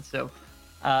game modes. So,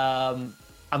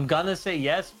 I'm gonna say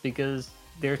yes because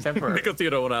they're temporary. Because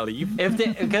you don't want to leave.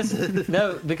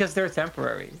 Because they're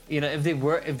temporary.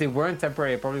 If they weren't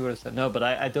temporary, I probably would have said no. But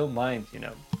I don't mind,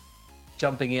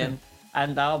 jumping in.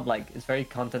 And now I'm like, it's very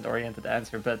content oriented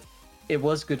answer, but it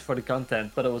was good for the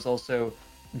content, but it was also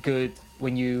good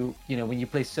when you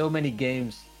play so many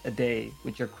games a day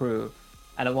with your crew,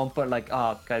 and at one point like,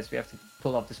 guys, we have to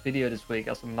pull off this video this week,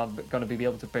 else I'm not gonna be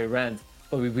able to pay rent,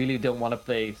 but we really don't want to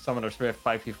play Summoner's Rift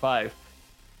 5v5.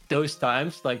 Those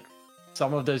times, like,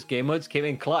 some of those game modes came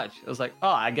in clutch. It was like,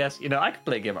 I guess I could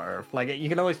play a game of Earth. Like, you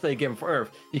can always play a game of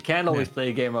Earth. You can't always play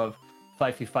a game of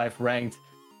 5v5 ranked,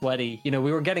 sweaty. We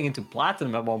were getting into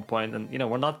platinum at one point, and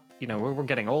we're not. We're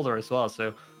getting older as well,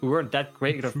 so we weren't that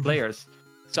great of players.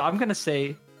 So I'm gonna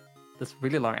say, that's a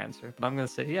really long answer, but I'm gonna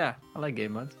say, yeah, I like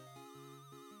game modes.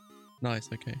 Nice.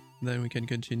 Okay, then we can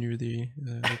continue the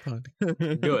pod.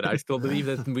 Good. I still believe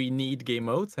that we need game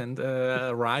modes, and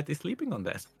Riot is sleeping on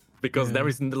that because there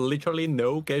is literally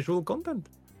no casual content.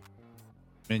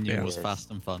 Minion was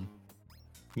fast and fun.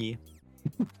 Yeah.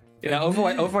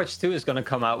 Overwatch 2 is gonna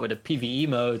come out with a PvE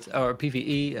mode or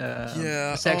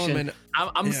PvE section. Oh, man.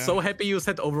 I'm so happy you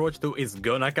said Overwatch 2 is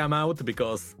gonna come out,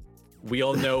 because we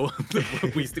all know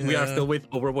we are still with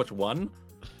Overwatch 1.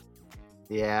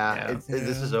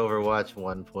 This is Overwatch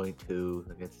 1.2.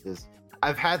 Like, it's just,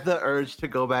 I've had the urge to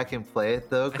go back and play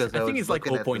it though, because I think it's like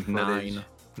 0.9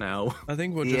 now. I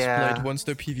think we'll just play it once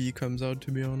the PvE comes out,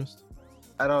 to be honest.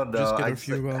 I don't know. Just get a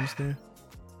few rounds there.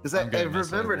 Because I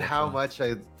remembered how much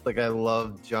I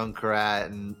loved Junkrat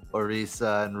and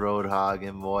Orisa and Roadhog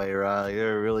and Moira.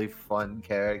 They're really fun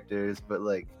characters, but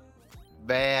like,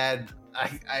 man,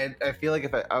 I feel like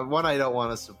if I don't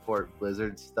want to support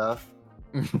Blizzard stuff,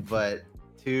 but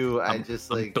two, I'm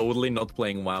totally not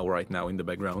playing WoW right now in the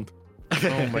background.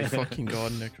 Oh my fucking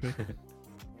god, Nick.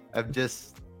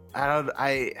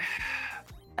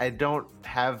 I don't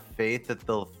have faith that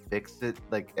they'll fix it.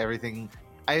 Like, everything,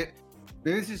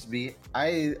 maybe it's just me.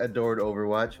 I adored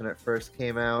Overwatch when it first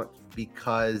came out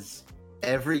because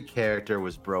every character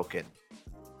was broken.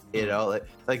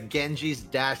 Like Genji's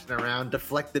dashing around,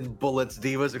 deflecting bullets,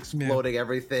 D.Va's exploding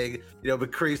everything.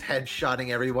 McCree's headshotting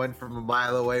everyone from a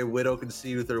mile away. Widow can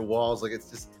see with her walls. Like, it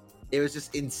was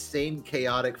just insane,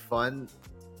 chaotic fun.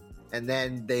 And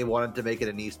then they wanted to make it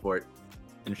an esport.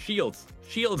 And shields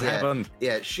happen.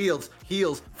 Yeah, shields,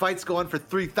 heals, fights go on for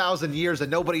 3,000 years and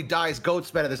nobody dies.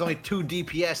 Goat's better. There's only 2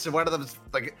 DPS, and one of them is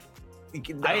like,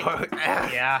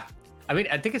 I mean,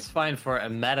 I think it's fine for a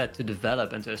meta to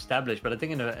develop and to establish, but I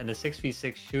think in a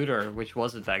 6v6 shooter, which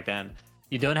was it back then,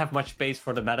 you don't have much space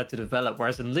for the meta to develop.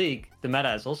 Whereas in League, the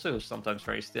meta is also sometimes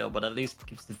very still, but at least it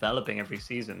keeps developing every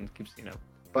season. It keeps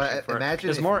But imagine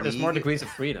there's more degrees of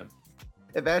freedom.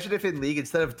 Imagine if in League,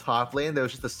 instead of top lane, there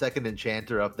was just a second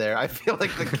enchanter up there. I feel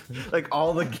like like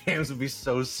all the games would be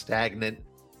so stagnant.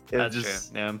 That's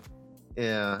true.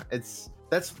 Yeah.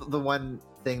 That's the one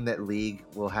thing that League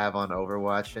will have on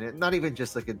Overwatch, and not even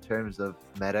just like in terms of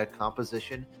meta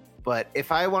composition, but if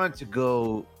I wanted to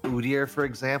go Udyr, for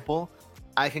example,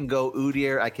 I can go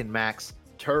Udyr. I can max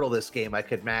Turtle this game. I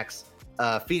could max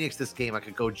Phoenix this game. I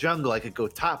could go jungle. I could go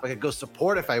top. I could go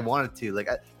support if I wanted to. Like,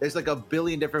 there's like a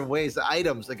billion different ways. The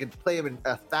items, I could play them in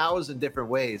 1,000 different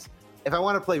ways. If I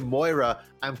want to play Moira,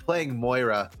 I'm playing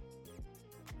Moira.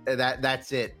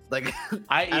 That's it. Like,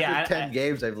 after 10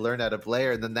 games, I've learned how to play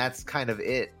her, and then that's kind of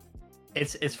it.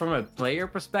 it's from a player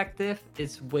perspective,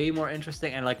 it's way more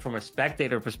interesting, and like from a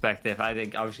spectator perspective, I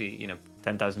think obviously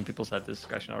 10,000 people said this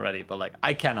discussion already, but like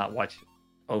I cannot watch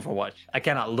Overwatch. I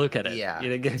cannot look at it. Yeah.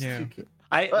 Yeah. Again,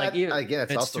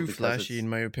 it's It's also too because flashy, in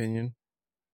my opinion.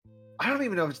 I don't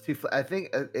even know if it's too. I think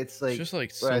it's like It's just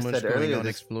like what so I much said going earlier, on,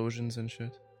 this- explosions and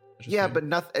shit. I just Yeah, think- but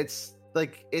nothing. It's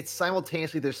like it's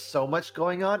simultaneously there's so much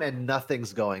going on and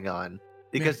nothing's going on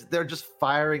because they're just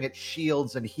firing at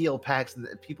shields and heal packs and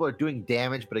people are doing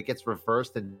damage, but it gets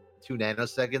reversed in 2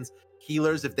 nanoseconds.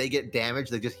 Healers, if they get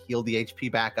damaged, they just heal the HP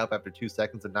back up after 2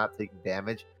 seconds and not taking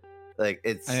damage. Like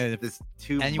it's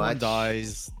too Anyone much.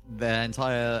 dies, their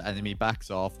entire enemy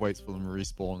backs off, waits for them to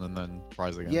respawn, and then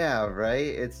tries again. Yeah, right.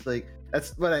 It's like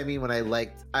that's what I mean when I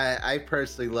liked. I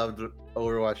personally loved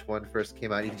Overwatch 1 first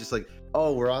came out. You just like,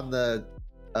 oh, we're on the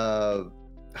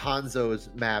Hanzo's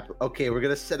map. Okay, we're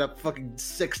gonna set up fucking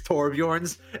 6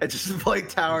 Torbjorns and just play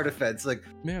tower defense. Like,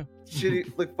 yeah,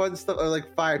 shitty, like fun stuff, or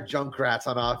like fire Junkrats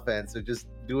on offense, or just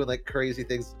doing like crazy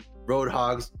things.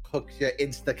 Roadhogs hooks you,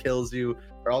 insta kills you,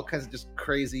 or all kinds of just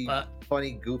crazy,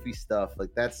 funny, goofy stuff.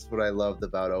 Like that's what I loved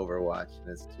about Overwatch, and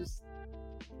it's just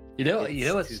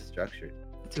what's too structured.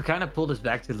 To kind of pull this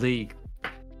back to League.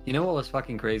 You know what was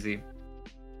fucking crazy?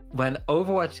 When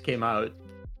Overwatch came out,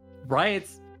 Riot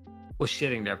was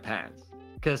shitting their pants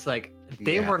because like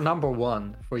they were number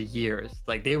 1 for years.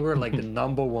 Like they were like the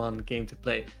number 1 game to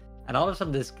play, and all of a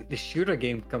sudden this shooter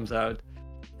game comes out.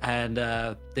 And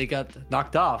they got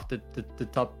knocked off the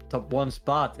top 1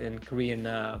 spot in Korean.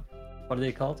 What are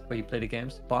they called? Where you play the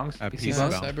games? Bongs? PC yeah,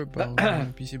 Bong.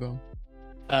 Cyberpunk, PC Bong.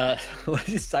 What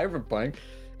is Cyberpunk?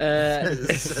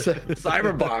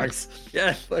 Cyberbongs.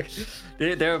 Yeah, like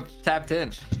they're tapped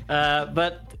in.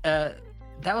 But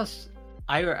that was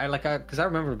because I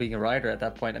remember being a writer at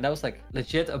that point, and that was like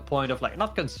legit a point of like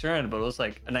not concern, but it was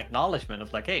like an acknowledgement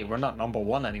of like, hey, we're not number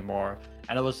 1 anymore.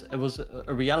 And it was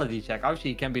a reality check. Obviously,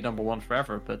 you can't be number 1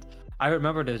 forever, but I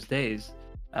remember those days.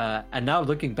 And now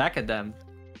looking back at them,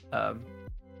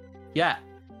 yeah,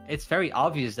 it's very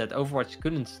obvious that Overwatch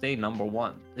couldn't stay number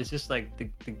 1. It's just like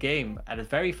the game at a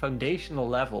very foundational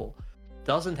level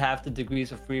doesn't have the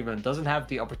degrees of freedom, doesn't have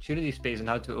the opportunity space on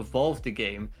how to evolve the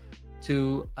game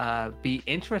to be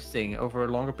interesting over a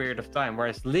longer period of time.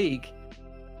 Whereas League,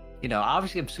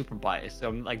 obviously I'm super biased, so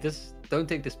I'm like this. Don't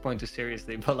take this point too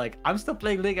seriously, but like I'm still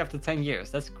playing League after 10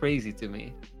 years. That's crazy to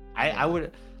me. I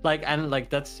would like, and like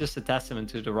that's just a testament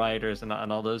to the writers and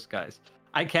all those guys.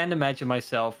 I can't imagine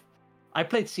myself. I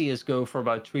played CS:GO for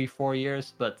about 3-4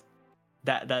 years, but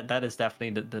that is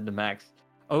definitely the max.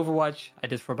 Overwatch I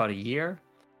did for about a year,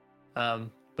 but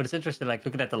it's interesting like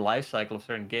looking at the life cycle of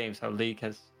certain games, how League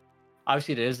has.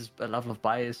 Obviously, there is a level of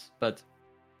bias, but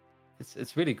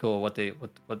it's really cool what they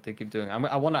keep doing.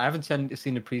 I haven't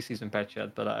seen the preseason patch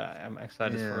yet, but I'm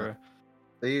excited for.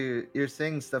 You're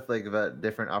saying stuff like about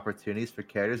different opportunities for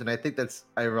characters, and I think that's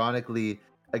ironically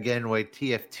again why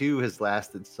TF2 has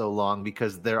lasted so long,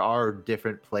 because there are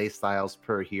different play styles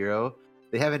per hero.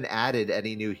 They haven't added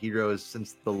any new heroes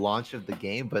since the launch of the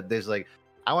game, but there's like,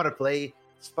 I want to play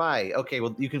Spy. Okay,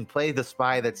 well you can play the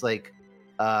Spy that's like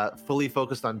fully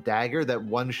focused on dagger that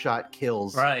one-shot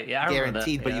kills, right? Yeah,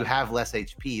 guaranteed, but you have less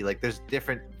HP. Like there's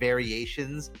different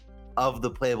variations of the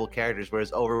playable characters,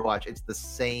 whereas Overwatch, it's the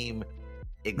same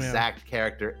exact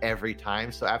character every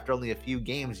time. So after only a few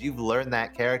games, you've learned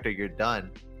that character, you're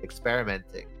done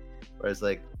experimenting. Whereas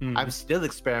like I'm still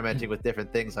experimenting with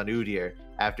different things on Udyr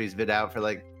after he's been out for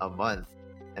like a month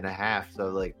and a half. So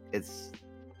like it's,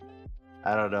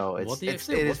 I don't know. It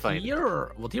is funny.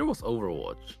 What year was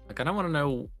Overwatch? I kind of want to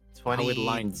know how it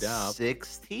lined up.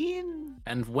 2016?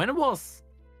 And when was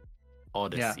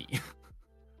Odyssey? Yeah.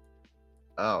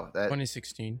 Oh, that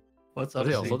 2016. What's was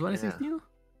it Odyssey? also 2016?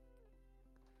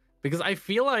 Because I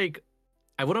feel like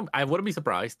I wouldn't be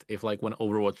surprised if like when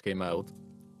Overwatch came out,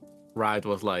 Riot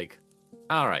was like,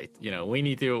 all right, we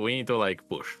need to like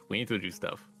push, we need to do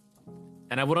stuff.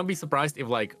 And I wouldn't be surprised if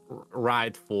like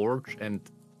Riot Forge and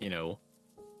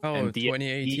and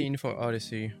 2018 for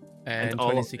Odyssey and all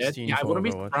of 2016 that. for I wouldn't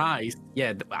be Overwatch. surprised.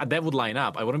 Yeah, that would line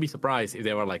up. I wouldn't be surprised if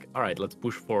they were like, all right, let's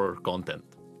push for content,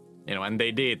 and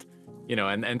they did,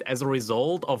 and as a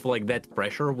result of like that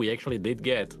pressure, we actually did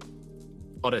get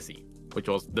Odyssey, which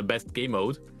was the best game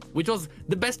mode, which was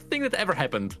the best thing that ever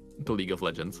happened to League of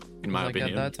Legends, in my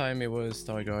opinion. At that time, it was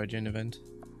Star Guardian event.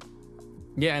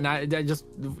 Yeah, and I just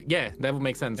that would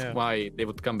make sense why they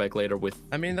would come back later with.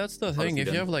 I mean, that's the thing.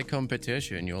 If you have like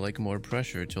competition, you're like more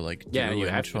pressure to like do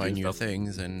and try new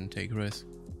things and take risks.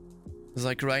 It's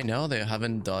like right now they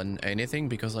haven't done anything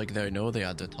because like they know they're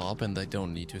at the top and they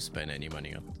don't need to spend any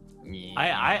money on it.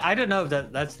 I don't know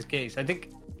if that's the case. I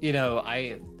think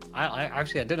I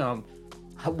actually I don't know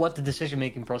what the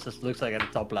decision-making process looks like at the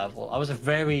top level. I was a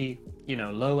very,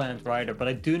 low-end writer, but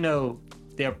I do know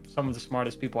they're some of the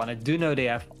smartest people, and I do know they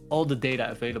have all the data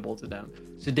available to them,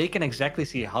 so they can exactly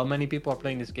see how many people are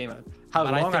playing this game out, how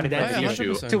But long are they playing the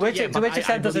issue, to which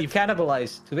extent does it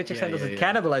cannibalize,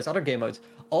 cannibalize other game modes.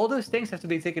 All those things have to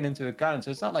be taken into account.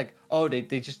 So it's not like, oh, they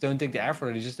just don't take the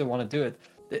effort, they just don't want to do it.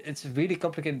 It's a really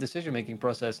complicated decision-making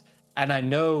process, and I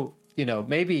know,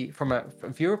 maybe from a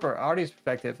viewer or audience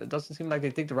perspective, it doesn't seem like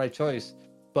they take the right choice,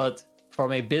 but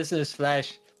from a business /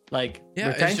 retention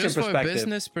it's just perspective. For a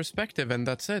business perspective, and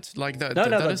that's it. Like that. No,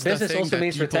 that but is business the thing also that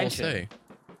means people retention. say.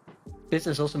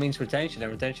 Business also means retention,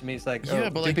 and retention means but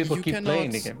do people you keep cannot,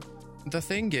 playing the game? The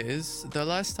thing is, the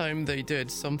last time they did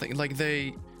something like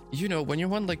they, when you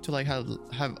want to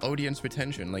have audience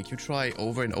retention, you try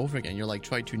over and over again. You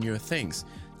try to new things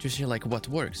to see what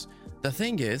works. The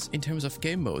thing is, in terms of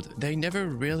game mode, they never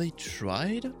really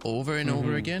tried over and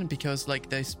over again because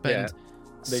they spent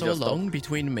so long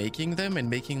between making them and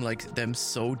making them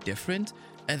so different,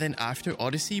 and then after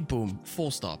Odyssey, boom,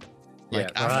 full stop.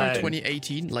 After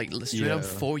 2018, straight up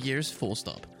 4 years, full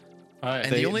stop. Right.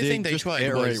 And the only thing they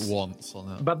tried was once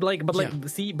on it. But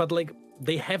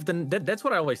they have that's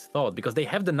what I always thought, because they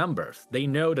have the numbers. They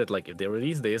know that if they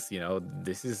release this,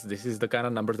 this is the kind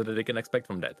of numbers that they can expect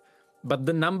from that. But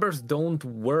the numbers don't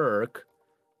work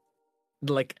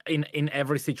in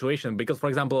every situation, because for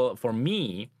example, for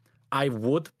me, I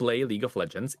would play League of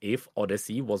Legends if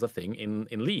Odyssey was a thing in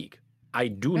League. I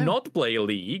do not play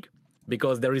League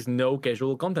because there is no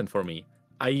casual content for me.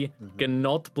 I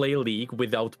cannot play League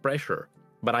without pressure.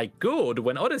 But I could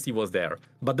when Odyssey was there.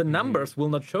 But the numbers will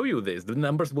not show you this. The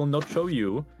numbers will not show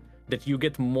you that you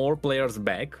get more players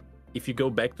back if you go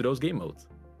back to those game modes.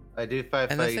 I do find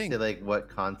you say what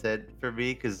content for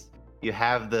me, because you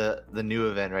have the new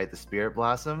event, right? The Spirit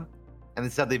Blossom. And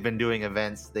instead they've been doing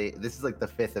events. This is the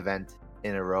 5th event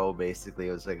in a row, basically.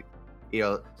 It was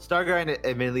Stargrind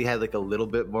admittedly had a little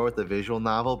bit more with the visual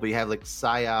novel, but you have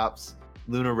Psyops,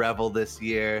 Lunar Revel this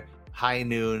year, High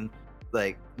Noon.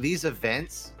 These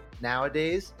events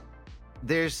nowadays,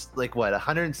 there's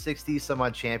 160 some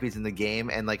odd champions in the game,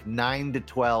 and 9 to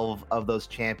 12 of those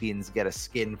champions get a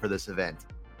skin for this event.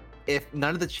 If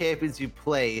none of the champions you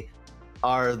play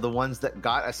are the ones that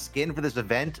got a skin for this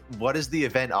event, what does the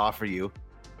event offer you?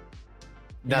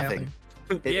 Nothing.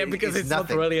 Because it's not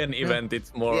really an event,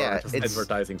 it's more just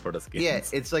advertising for the skins. Yeah,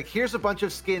 it's here's a bunch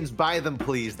of skins, buy them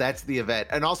please, that's the event.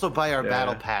 And also buy our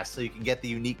battle pass so you can get the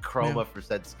unique chroma for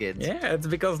said skins. Yeah, it's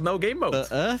because no game modes.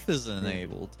 The Earth is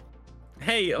enabled.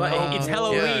 Hey, it's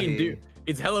Halloween. Yeah.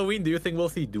 It's Halloween, do you think we'll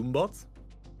see Doombots?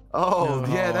 Oh,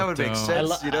 yeah, that would make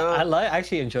sense, I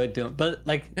actually enjoyed Doom, but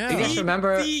you guys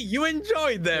remember? You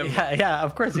enjoyed them. Yeah,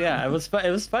 of course, yeah. It was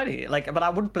funny. But I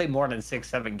wouldn't play more than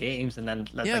 6-7 games, and then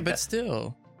but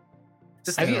still.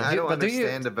 The thing I don't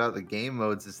understand about the game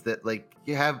modes is that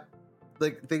you have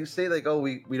they say oh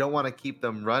we don't want to keep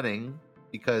them running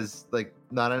because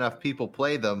not enough people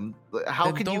play them.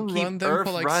 How can you keep run them Earth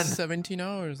for run? 17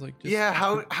 hours?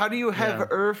 How do you have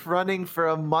Earth running for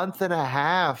a month and a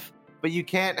half? But you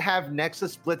can't have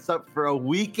Nexus splits up for a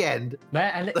weekend.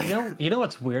 Man, and you know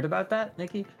what's weird about that,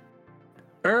 Nicky?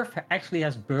 Earth actually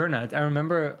has burnout. I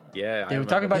remember they were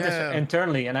talking about this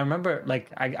internally, and I remember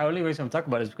I only reason I'm talking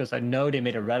about it is because I know they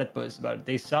made a Reddit post about it.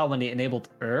 They saw when they enabled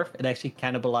Earth, it actually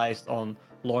cannibalized on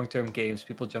long-term games,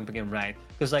 people jumping in rank.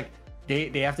 Because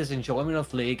they have this enjoyment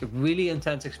of League, a really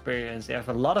intense experience, they have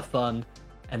a lot of fun,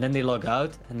 and then they log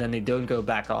out, and then they don't go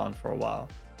back on for a while.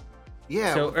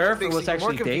 Yeah, so Earth was actually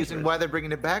more confusing dangerous. Why they're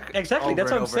bringing it back. Exactly,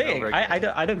 that's what I'm saying. I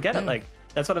don't get it.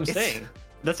 That's what I'm saying.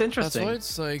 That's interesting.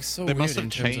 That's why it's so they weird. Must have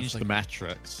changed the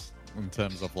metrics in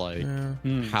terms of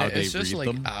how they it's just read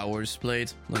them. Hours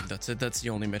played. That's it. That's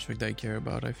the only metric they care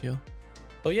about, I feel.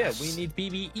 Oh yeah, we need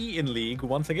PvE in League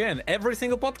once again. Every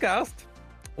single podcast,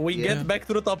 we get back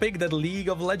to the topic that League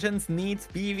of Legends needs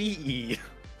PvE.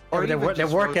 Or they're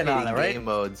working on it, right? Game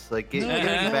modes, give me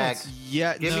back.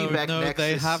 Yeah, give me back no, Nexus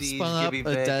they have Siege, spun up give a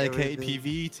me back dedicated everything.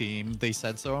 PvE team. They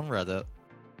said so on Reddit.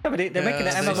 Yeah, but they're making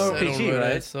an MMORPG,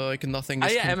 right? So nothing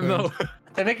is MMO.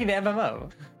 They're making the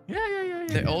MMO. Yeah.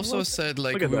 They also said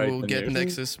we at will that, get Nexus.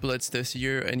 Nexus splits this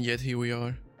year, and yet here we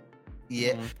are.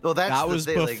 Yeah, well, That was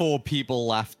before people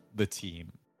left the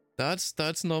team. That's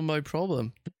not my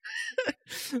problem.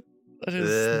 That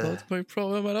is not my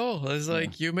problem at all. It's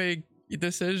you make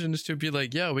decisions to be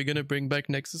we're gonna bring back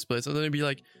Nexus splits, and then it'd be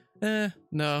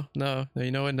no,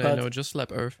 you know what? No, just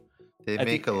slap Earth. They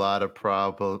make a lot of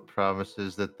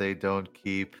promises that they don't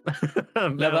keep.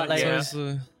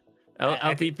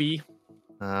 LPP.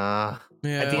 At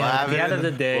the end of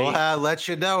the day, we'll let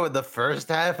you know in the first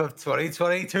half of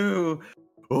 2022.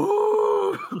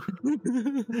 Ooh.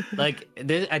 Like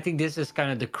this, I think this is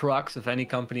kind of the crux of any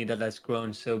company that has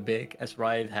grown so big as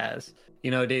Riot has.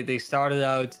 You know, they started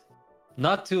out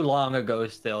not too long ago.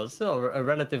 Still a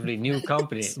relatively new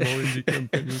company. Small indie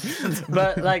company.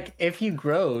 But like, if you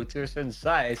grow to a certain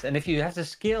size, and if you have to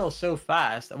scale so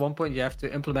fast, at one point you have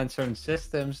to implement certain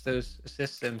systems. Those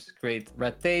systems create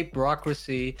red tape,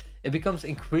 bureaucracy. It becomes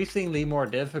increasingly more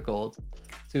difficult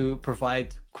to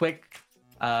provide quick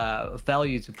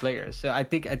value to players. So I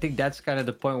think that's kind of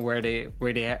the point where they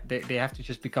have to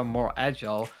just become more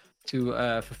agile to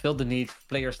fulfill the needs of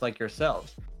players like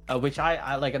yourselves. Which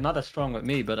I like, not as strong with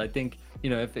me, but I think, you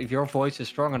know, if your voice is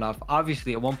strong enough,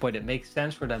 obviously at one point it makes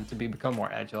sense for them to become more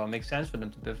agile. It makes sense for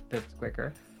them to pivot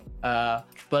quicker.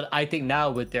 But I think now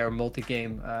with their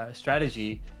multi-game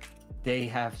strategy, they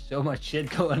have so much shit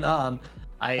going on.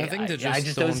 I think they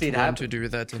just don't see it happen. To do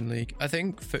that in League. I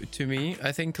think to me,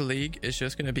 I think League is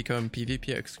just gonna become PvP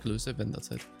exclusive, and that's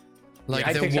it. Like,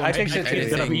 I think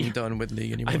anything done with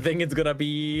League anymore. I think it's gonna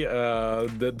be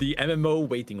the MMO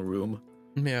waiting room.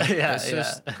 Yeah,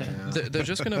 they're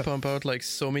just gonna pump out like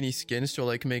so many skins to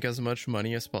like make as much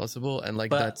money as possible, and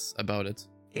like that's about it.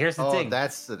 Here's the thing.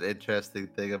 That's an interesting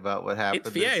thing about what happened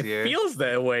this year. It feels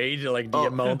that way, like the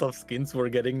amount of skins we're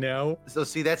getting now. So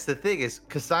see, that's the thing is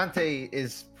Cassante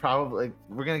is probably,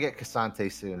 we're gonna get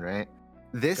Cassante soon, right?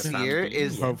 This year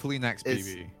is hopefully next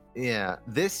PV. Yeah,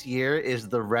 this year is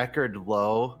the record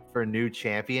low for new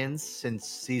champions since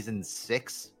season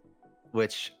 6.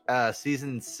 Which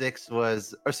season 4.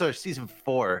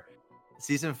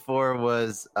 Season 4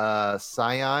 was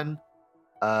Sion,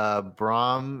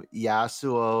 Braum,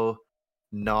 Yasuo,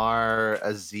 Gnar,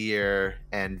 Azir,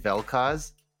 and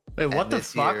Vel'Koz. Wait, what the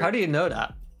fuck? How do you know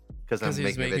that? Because I'm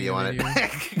making a video on it.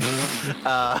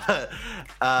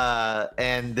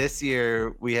 And this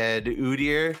year we had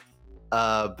Udyr,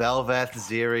 Bel'Veth,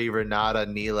 Zeri, Renata,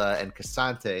 Nila, and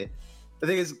Cassante. The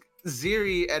thing is,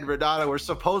 Zeri and Renata were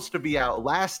supposed to be out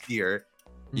last year,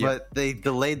 but they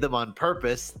delayed them on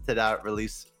purpose to not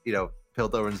release, you know,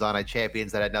 Piltover and Zonai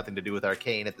champions that had nothing to do with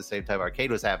Arcane at the same time Arcane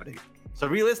was happening. So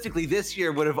realistically, this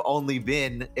year would have only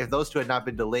been, if those two had not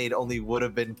been delayed, only would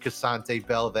have been Cassante,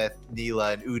 Bel'Veth,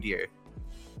 Nila, and Udyr.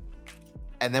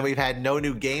 And then we've had no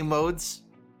new game modes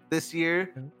this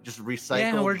year, just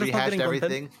recycled, rehashed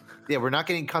everything. Yeah, we're not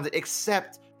getting content,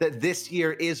 except that this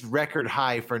year is record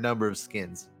high for number of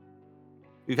skins.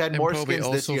 We've had more skins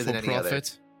this year than any other.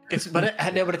 It's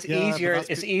easier.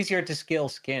 It's easier to scale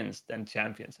skins than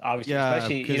champions, obviously.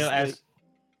 Especially,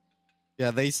 you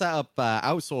know, they set up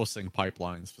outsourcing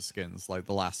pipelines for skins like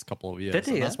the last couple of years.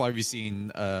 That's why we've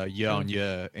seen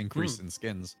year-on-year increase in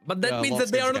skins. But that means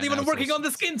that they are not even working on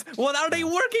the skins. What are they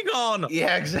working on?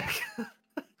 Yeah, exactly.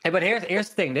 Hey, but here's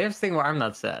the thing. Here's the thing where I'm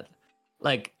not sad.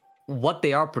 Like, what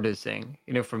they are producing,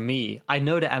 you know, for me, I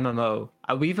know the MMO.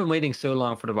 We've been waiting so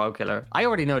long for the WoW killer. I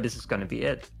already know this is going to be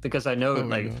it because I know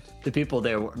the people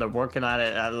they're working on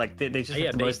it. Like they just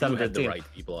have the most out of their team. Right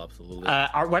people, absolutely.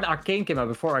 When Arcane came out,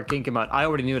 before Arcane came out, I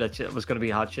already knew that shit was going to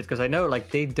be hot shit because I know like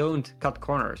they don't cut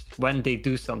corners when they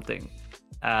do something.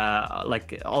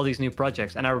 Like all these new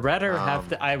projects, and I rather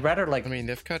like. I mean,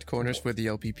 they've cut corners with the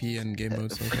LPP and game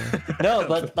mode so far. No,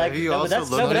 but like, cutting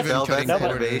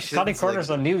corners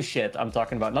like... on new shit. I'm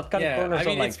talking about, not cutting corners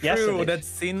on like it's true that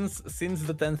since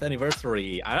the 10th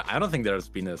anniversary, I don't think there's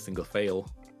been a single fail.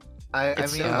 I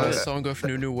mean, Song of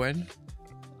Nunu when.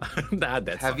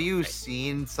 Have you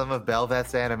seen some of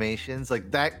Bel'Veth's animations?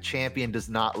 Like that champion does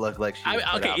not look like she.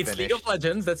 It's League of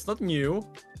Legends. That's not new.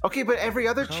 Okay, but every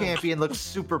other champion looks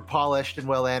super polished and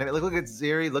well animated. Look at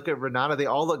Zeri, look at Renata. They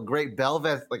all look great.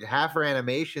 Bel'Veth, like half her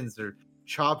animations are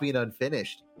choppy and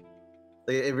unfinished.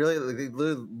 It really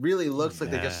looks like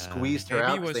they just squeezed her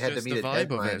out because they had to meet a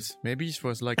deadline. Maybe it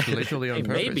was like literally on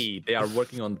purpose. Maybe they are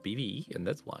working on PvE and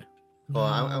that's why. Well,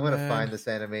 I'm gonna find this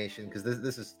animation because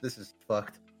this is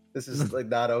fucked. This is like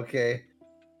not okay.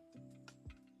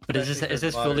 But is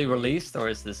this fully released or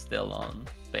is this still on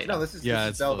beta? No, this is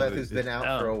Bel'Veth who's been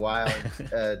out for a while.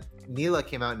 Nila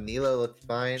came out and Nila looked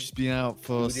fine. She's been out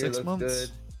for Udyr 6 months. Good.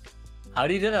 How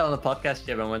do you do that on the podcast,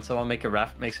 Jim? When someone makes a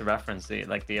reference, do you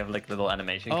have like little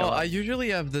animation? I usually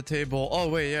have the table. Oh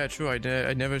wait, yeah, true. I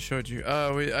never showed you.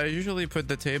 I usually put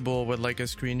the table with like a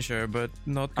screen share, but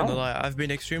not gonna lie, I've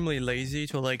been extremely lazy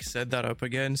to like set that up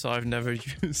again, so I've never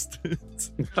used it.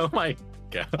 Oh my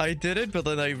god! I did it, but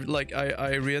then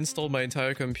I reinstalled my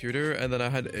entire computer, and then I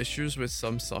had issues with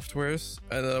some softwares,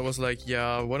 and then I was like,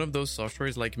 yeah, one of those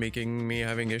softwares like making me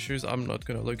having issues. I'm not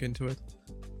gonna look into it.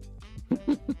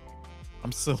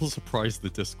 I'm still surprised the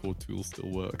Discord tool still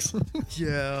works.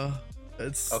 Yeah,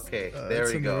 it's Okay, there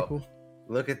it's we a go. miracle.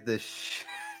 Look at this.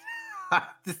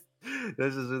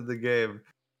 This is in the game.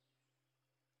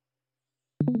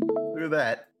 Look at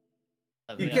that.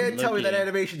 You can't tell me that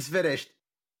animation's finished.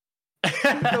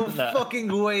 No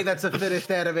fucking way that's a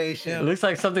finished animation. It looks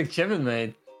like something Chimmin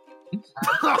made.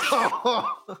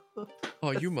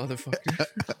 Oh, you motherfucker!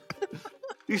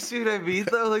 You see what I mean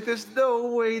though? Like there's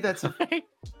no way that's a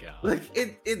like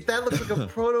it that looks like a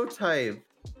prototype.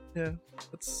 Yeah,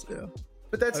 that's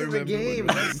But that's I in the remember when game.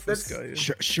 we That's first got it.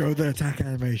 Show the attack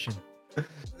animation.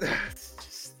 It's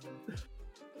just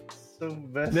so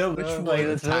messed No, up. which way?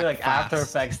 It's really like Attack After fast.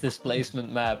 Effects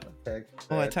displacement map.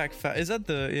 Oh, attack fast. Is that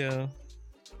the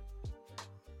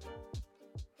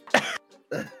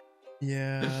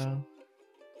Yeah.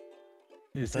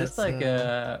 Is That's, this like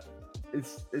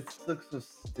It looks so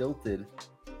stilted.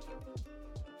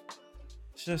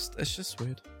 It's just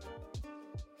weird.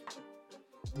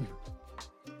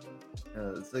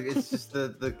 It's just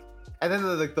the and then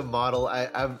the model.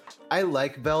 I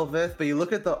like Belveth, but you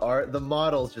look at the art, the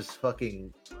model's just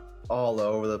fucking all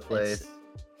over the place.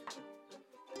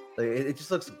 Like it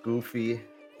just looks goofy.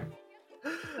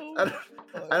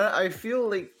 I feel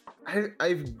like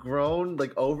I've grown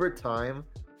like over time.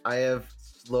 I have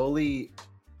slowly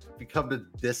become to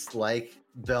dislike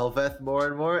Belveth more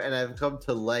and more, and I've come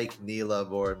to like Neela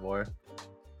more and more.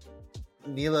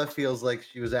 Neela feels like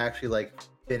she was actually like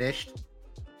finished.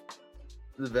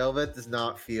 The Velvet does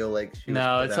not feel like she.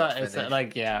 no, was it's put out not. It's finished.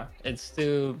 like it's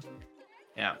too.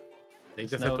 Yeah, They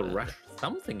just No, have to rush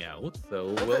something out,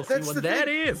 so Well, we'll see that's what the that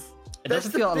thing. is. it That's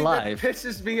doesn't the feel thing alive. that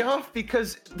pisses me off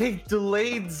because they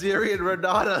delayed Ziri and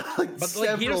Renata like But like,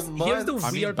 several here's the months.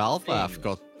 I mean, weird Belfast thing.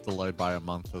 got delayed by a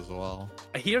month as well.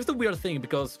 Here's the weird thing,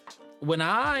 because when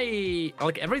I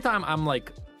like every time I'm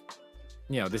like,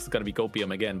 this is gonna be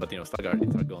copium again, but Star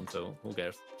Guardians are gone, so who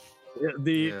cares?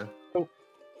 Yeah.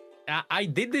 I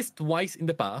did this twice in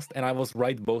the past, and I was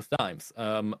right both times.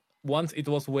 Once it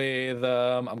was with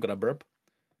I'm gonna burp.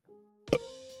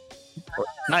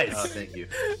 Nice. Oh, thank you.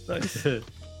 Nice.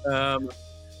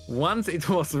 Once it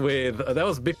was with that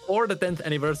was before the 10th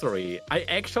anniversary. I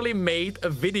actually made a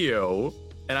video,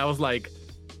 and I was like,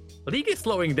 League is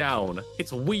slowing down.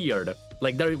 It's weird.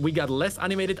 Like we got less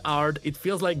animated art. It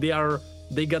feels like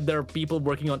they got their people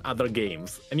working on other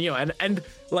games, and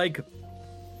like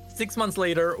 6 months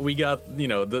later we got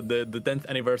the 10th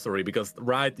anniversary because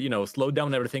slowed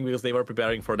down everything because they were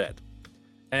preparing for that.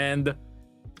 And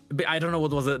I don't know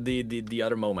what was the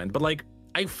other moment, but like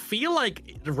I feel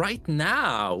like right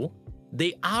now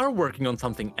they are working on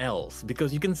something else,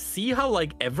 because you can see how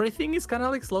like everything is kind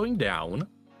of like slowing down.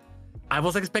 I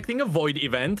was expecting a Void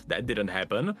event, that didn't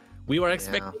happen. We were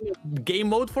expecting a game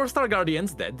mode for Star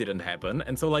Guardians, that didn't happen.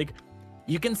 And so like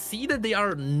you can see that they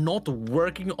are not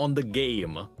working on the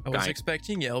game. I was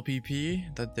expecting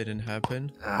LPP. That didn't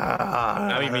happen.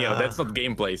 I mean, that's not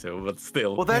gameplay, so but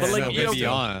still. Well, that's but, Yeah, like, no, to be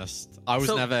honest, I was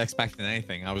so- never expecting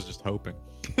anything. I was just hoping.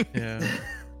 Yeah.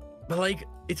 But like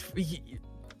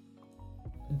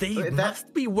they That-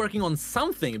 must be working on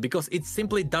something, because it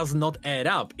simply does not add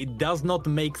up. It does not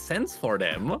make sense for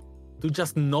them to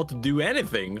just not do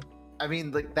anything. I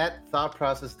mean, like that thought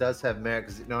process does have merit,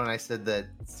 because when I said that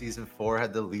season 4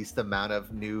 had the least amount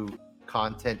of new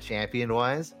content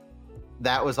champion-wise,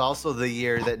 that was also the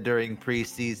year that during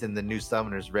preseason the new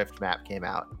Summoners Rift map came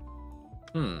out.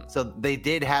 So they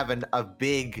did have a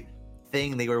big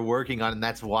thing they were working on, and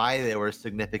that's why there were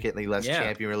significantly less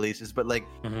champion releases. But like,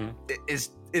 is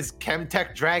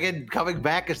Chemtech Dragon coming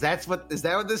back? Is that what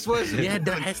this was? Yeah,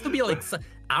 there has to be like.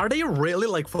 Are they really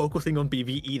like focusing on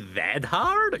PvE that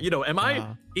hard?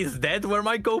 Is that where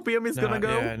my copium is gonna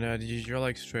go? Yeah, no, you're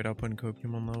like straight up on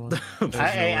copium on that one.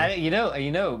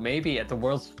 Maybe at the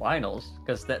World's Finals,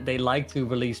 because they like to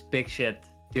release big shit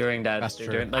during that. That's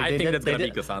true. I think that's gonna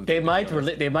be Cassandra.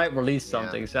 They might release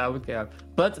something, so I would care.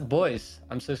 But boys,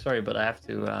 I'm so sorry, but I have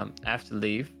to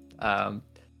leave.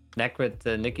 Necrit,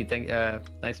 Nicky,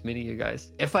 nice meeting you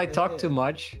guys. If I talk too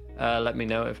much, let me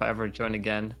know if I ever join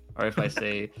again, or if I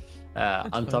say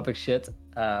on-topic shit.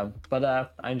 But I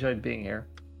enjoyed being here,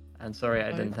 and sorry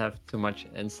I didn't have too much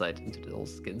insight into the whole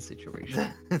skin situation.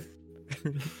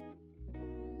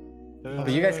 But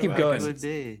you guys keep going.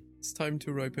 It's time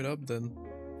to wrap it up then.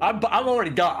 I'm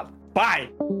already gone. Bye.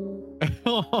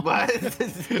 Well,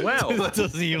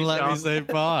 doesn't even let me say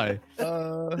bye.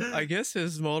 I guess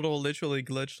his model literally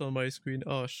glitched on my screen.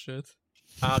 Oh shit.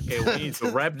 Okay, we need to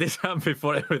wrap this up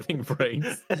before everything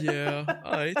breaks. Yeah,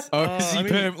 alright. Oh, is he I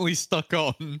mean, permanently stuck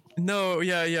on? no,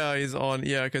 yeah, he's on.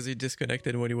 Yeah, because he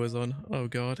disconnected when he was on. Oh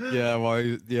god. Yeah,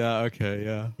 why? Yeah, okay,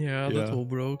 yeah. Yeah, that all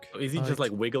broke. Is he just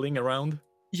like wiggling around?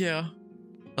 Yeah,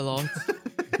 a lot.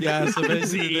 Yeah, so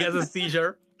basically, He has a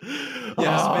seizure.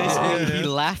 yeah, so basically yeah. he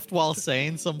left while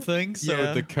saying something, so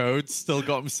Yeah. the code still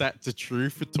got him set to true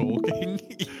for talking.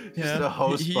 Yeah, a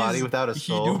host body without a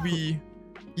soul. He do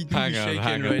be Hang on, shaking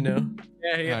hang on. right now.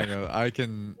 Yeah. Hang on, I Yeah. think I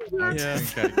can.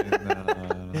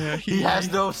 Yeah, He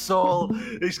has no soul.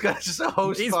 He's got just a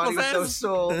host He's body with no possessed.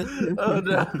 soul. Oh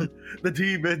no, the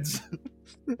demons.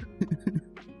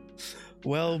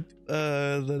 Well,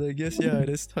 then I guess it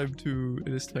is time to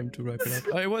wrap it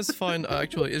up. It was fun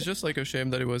actually. It's just like a shame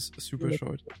that it was super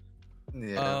short.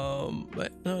 Yeah.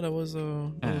 But no, that was Yeah.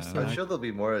 I'm sure there'll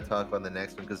be more to talk about in the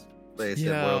next one because they said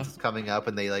Yeah. Worlds is coming up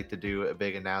and they like to do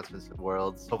big announcements at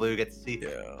Worlds. Hopefully we get to see.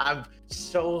 Yeah. I'm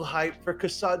so hyped for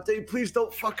Cassante. Please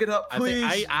don't fuck it up, please.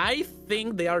 I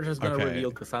think they are just gonna Okay.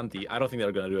 reveal Casanti. I don't think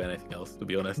they're gonna do anything else, to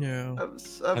be honest. Yeah. I'm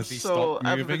Has he so stopped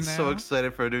I've moving been so now?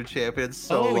 excited for a new champion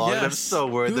so Oh, long. And I'm yes. so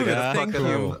worried Dude, they're gonna thank fuck you.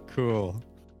 him. Cool.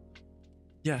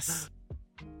 Yes.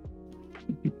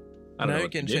 I don't know Now you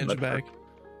what can he did, change but- back.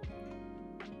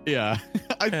 Yeah,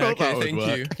 I Yeah, thought that would thank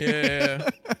work. you. Yeah.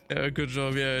 Yeah, good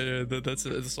job. Yeah. That's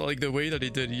it's like the way that he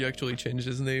did. He actually changed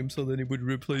his name, so then he would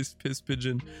replace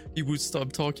PPGoblin. He would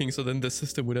stop talking, so then the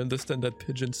system would understand that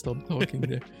Pigeon stopped talking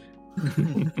there.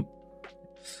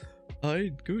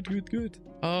 Alright, good.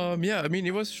 Yeah, I mean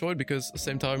it was short because at the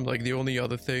same time, like the only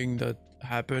other thing that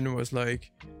happened was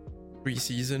like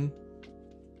pre-season.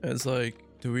 And it's like,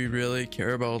 do we really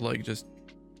care about like just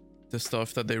the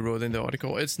stuff that they wrote in the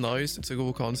article? It's nice, it's a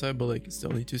cool concept, but like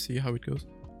still need to see how it goes.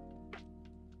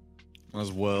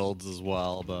 There's Worlds as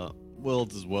well, but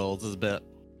Worlds is a bit.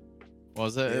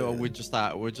 Was it? Yeah. We're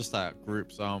just at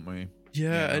groups, aren't we?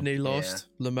 Yeah, Yeah. and they lost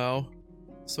Lamau.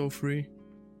 So free.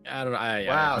 I don't know. I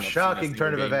Wow, haven't seen shocking a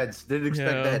turn of single game. events. Didn't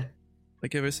expect Yeah. that.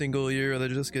 Like every single year, they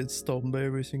just get stomped by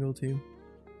every single team.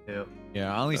 Yeah.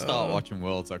 Yeah, I only start Uh, watching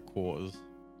Worlds at quarters.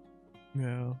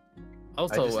 Yeah.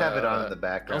 Also, I just have it on in the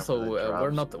background. Also, for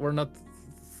the we're not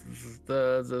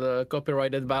the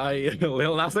copyrighted by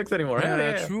Lil Nas X anymore. Yeah,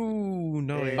 Yeah. true.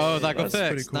 Nice. Oh, that got That's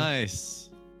pretty fixed. cool. Nice.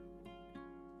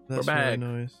 That's We're really back.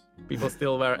 nice. People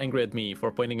still were angry at me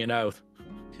for pointing it out.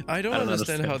 I don't I don't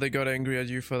understand how understand. they got angry at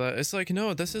you for that. It's like,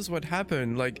 no, this is what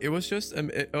happened. Like, it was just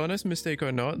an honest mistake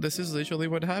or not. This is literally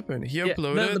what happened. He Yeah,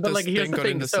 uploaded, but, this like, here's thing the got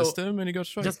in thing, the so, system, and he got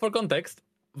struck. Just for context,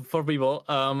 for people,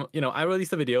 I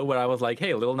released a video where I was like,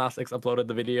 "Hey, Lil Nas X uploaded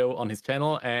the video on his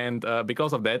channel, and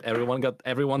because of that,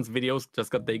 everyone's videos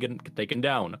just got taken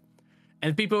down."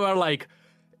 And people were like,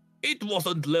 "It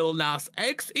wasn't Lil Nas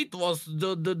X. It was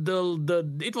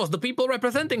the people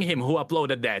representing him who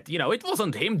uploaded that. It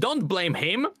wasn't him. Don't blame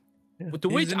him." To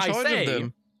He's which in I charge of say,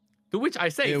 them.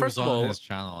 It first was of on all, his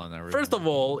channel and everything. first of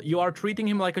all, you are treating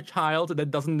him like a child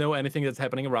that doesn't know anything that's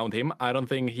happening around him. I don't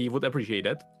think he would appreciate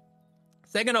it.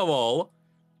 Second of all,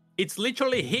 it's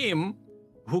literally him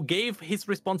who gave his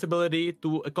responsibility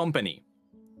to a company.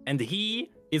 And he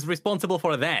is responsible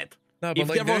for that. No, but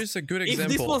like, there's a good If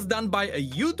example. this was done by a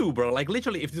YouTuber, like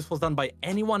literally, if this was done by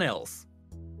anyone else,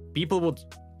 people would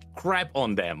crap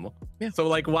on them. Yeah. So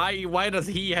like, why does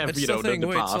he have, It's the thing. the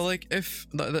Wait, past? so like, if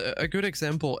a good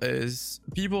example is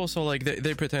people, so like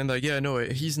they pretend like, yeah, no,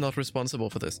 he's not responsible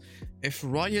for this. If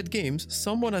Riot Games,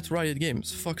 someone at Riot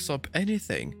Games fucks up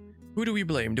anything, who do we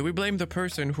blame? Do we blame the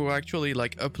person who actually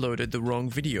like uploaded the wrong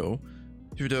video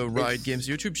to the Riot Games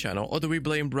YouTube channel, or do we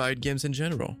blame Riot Games in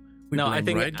general? We No,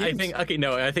 blame Riot Games.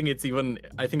 I think it's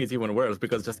even worse,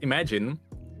 because just imagine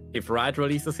if Riot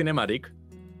released a cinematic,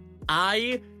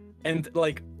 I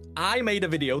made a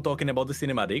video talking about the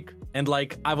cinematic, and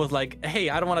like I was like, hey,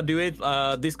 I don't want to do it.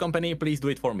 This company, please do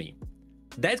it for me.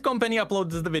 That company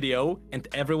uploads the video, and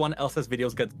everyone else's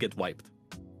videos get wiped.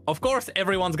 Of course,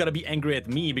 everyone's gonna be angry at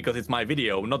me because it's my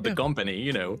video, not the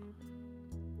company.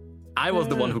 I was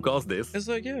the one who caused this. It's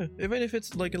like, yeah, even if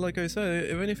it's like I said,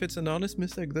 even if it's an honest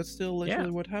mistake, that's still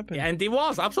literally what happened. And it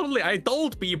was, absolutely. I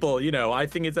told people, I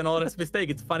think it's an honest mistake.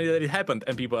 It's funny that it happened.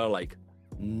 And people are like,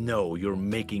 no, you're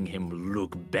making him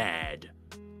look bad.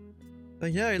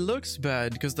 Like, yeah, it looks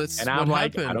bad because that's And what I'm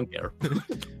like, happened. I don't care.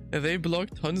 And they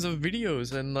blocked tons of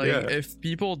videos, and like if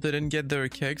people didn't get their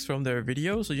kicks from their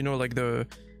videos, so like the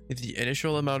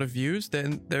initial amount of views,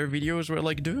 then their videos were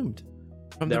like doomed.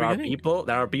 From There the are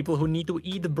beginning. people who need to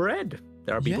eat bread.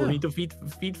 There are people who need to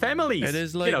feed families. It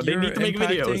is like they you're need to make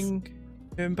videos.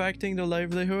 impacting the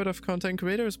livelihood of content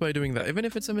creators by doing that. Even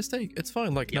if it's a mistake, it's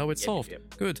fine. Like now it's solved.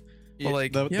 Good. Yeah, But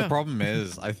like the problem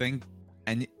is, I think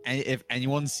if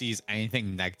anyone sees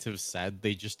anything negative said,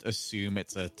 they just assume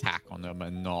it's an attack on them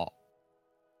and not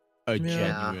a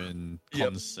genuine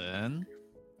concern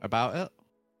about it.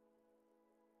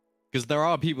 Because there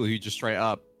are people who just straight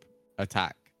up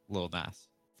attack Lil Nas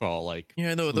for like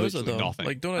those are dumb. Nothing.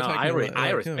 Like don't attack him. I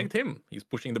respect him. He's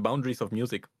pushing the boundaries of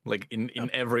music like in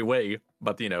every way.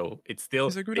 But it's still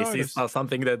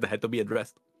something that had to be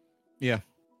addressed. Yeah.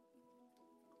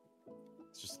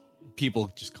 It's just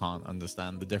people just can't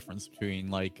understand the difference between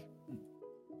like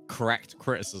correct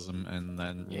criticism and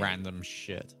then random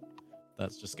shit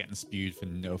that's just getting spewed for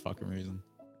no fucking reason.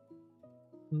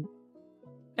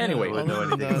 Anyway, I don't know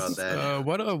anything about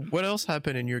that. What else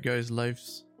happened in your guys'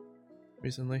 lives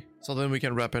recently? So then we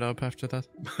can wrap it up after that.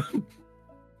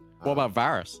 What about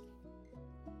Varus?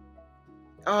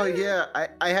 Oh yeah,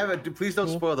 I haven't. Please don't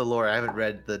spoil the lore. I haven't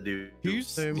read the new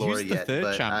lore who's yet. the third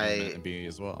but champion meant to be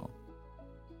as well?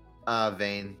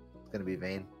 Vayne. It's gonna be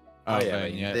Vayne. Oh yeah,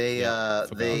 yeah. They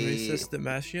Racist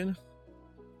Demacian?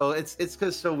 Oh, it's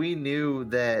because we knew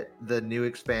that the new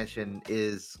expansion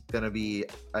is gonna be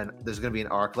there's gonna be an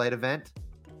Arclight event,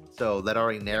 so that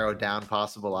already narrowed down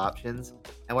possible options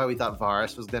and why we thought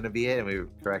Varus was gonna be it, and we were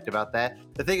correct about that.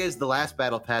 The thing is, the last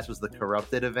battle pass was the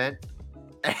Corrupted event,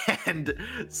 and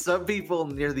some people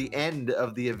near the end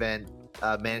of the event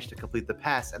managed to complete the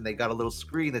pass, and they got a little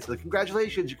screen that said,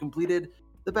 "Congratulations, you completed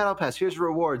the battle pass. Here's your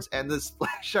rewards." And the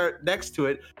splash art next to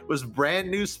it was brand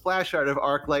new splash art of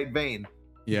Arclight Vayne.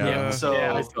 So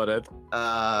I saw that.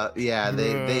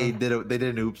 They did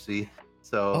an oopsie.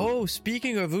 So oh,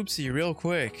 speaking of oopsie, real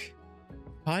quick,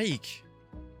 Pike.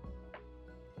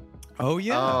 Oh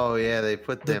yeah, they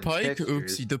put the them Pike pictures.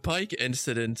 oopsie, the Pike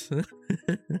incident.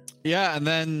 Yeah, and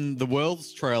then the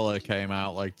Worlds trailer came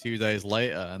out like 2 days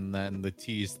later, and then they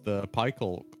teased the Pike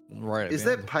Hulk right at Is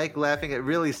the that end. Pike laughing? It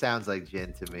really sounds like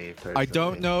Jin to me. Personally. I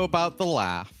don't know about the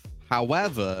laugh.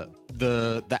 However,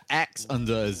 the X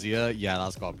under Azir, yeah,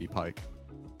 that's got to be Pike.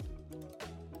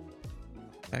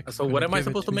 So what am I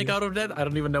supposed to make out of that? I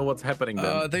don't even know what's happening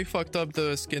then. They fucked up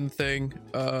the skin thing.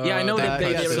 I know that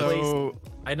they replaced. so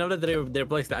I know that they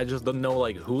replaced it. I just don't know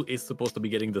like who is supposed to be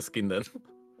getting the skin then.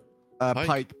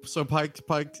 Pike. So Pike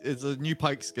is a new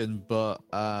Pike skin, but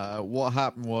what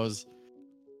happened was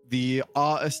the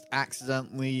artist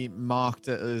accidentally marked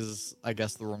it as, I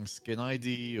guess, the wrong skin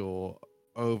ID or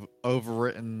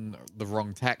overwritten the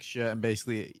wrong texture, and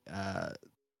basically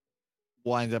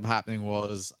what ended up happening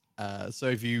was so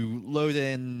if you load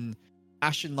in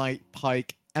Ashen Knight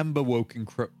Pike Ember Woken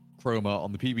Chroma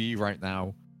on the PBE right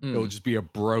now, it'll just be a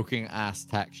broken ass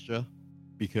texture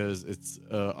because it's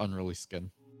unreleased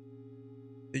skin.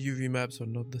 The UV maps are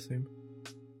not the same.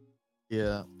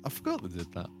 Yeah, I forgot they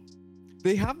did that.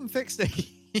 They haven't fixed it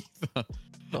either.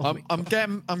 I'm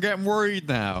getting worried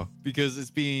now because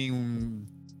it's been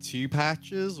 2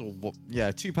 patches or what?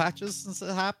 Yeah, 2 patches since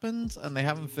it happened, and they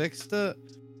haven't fixed it.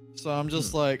 So I'm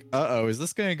just like, is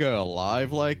this gonna go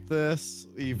live like this?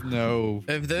 Even though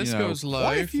if this goes live,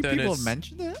 quite a few then people have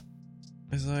mentioned it.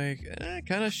 It's like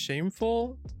kind of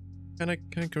shameful, kind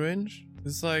of cringe.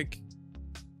 It's like,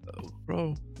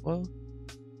 bro, well.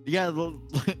 Yeah,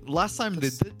 last time they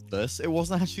did this, it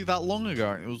wasn't actually that long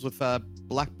ago. It was with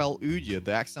Black Belt Udia.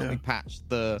 They accidentally patched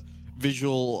the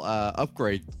visual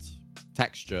upgrade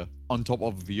texture on top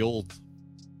of the old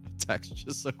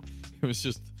texture. So it was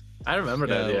just... I remember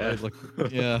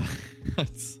that,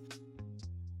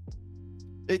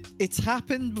 It's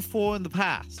happened before in the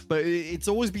past, but it's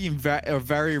always been a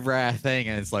very rare thing,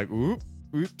 and it's like,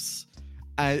 oops.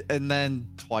 And then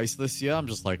twice this year, I'm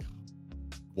just like,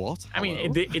 what? I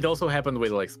mean, it also happened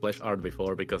with like splash art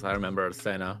before, because I remember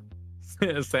Senna's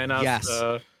true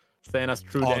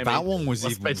damage. That one was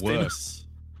even worse.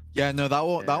 Yeah, no, that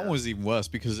one was even worse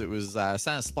because it was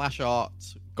Senna's splash art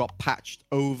got patched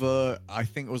over. I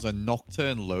think it was a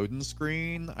Nocturne loading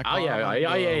screen.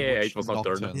 It was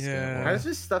Nocturne. Yeah. How does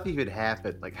this stuff even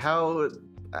happen? Like how?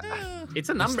 It's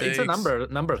a number. It's a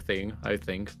number thing, I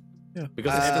think. Yeah.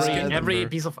 Because every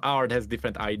piece of art has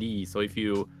different ID. So if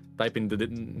you type in the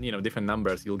different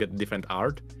numbers, you'll get different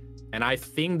art. And I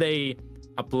think they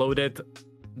uploaded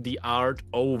the art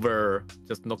over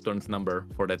just Nocturne's number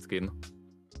for that skin.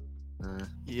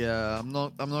 Yeah, I'm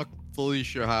not fully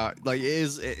sure how. Like, it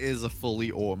is a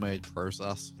fully automated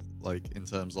process. Like, in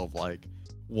terms of like,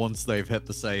 once they've hit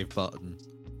the save button,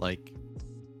 like.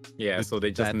 Yeah, so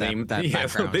they just named.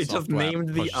 So they just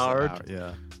named the art. Out,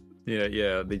 yeah.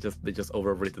 Yeah. They just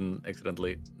overwritten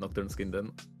accidentally Nocturne skin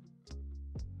then.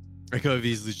 It could have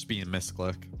easily just been a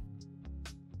misclick.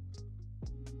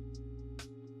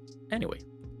 Anyway.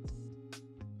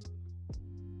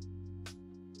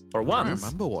 For I don't once.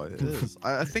 remember what it is.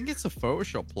 I think it's a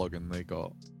Photoshop plugin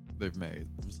they've made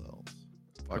themselves.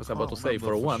 I was about to can't say, remember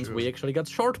for once, sure. we actually got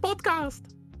short podcast.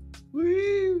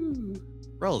 Woo!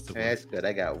 Relatively. That's good.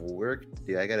 I got work to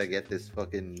do. I gotta get this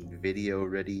fucking video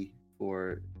ready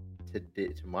for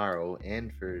tomorrow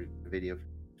and for the video for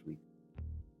next week.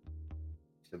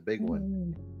 It's a big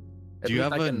one. Do you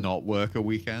At least ever I can- not work a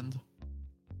weekend?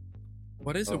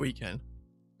 What is a weekend?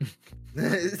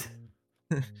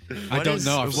 I don't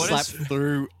know. what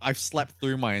I've slept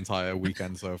through my entire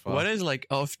weekend so far. What is like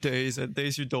off days and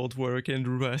days you don't work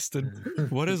and rest, and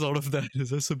what is all of that?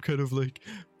 Is there some kind of like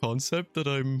concept that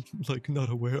I'm like not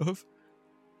aware of?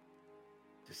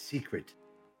 It's a secret.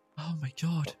 Oh my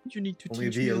god! You need to Only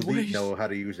teach the me the elite ways. know how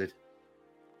to use it.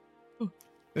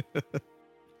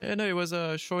 Yeah, no, it was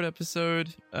a short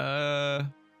episode.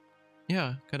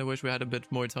 Yeah, kind of wish we had a bit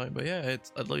more time, but yeah,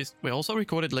 it's at least we also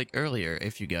recorded like earlier.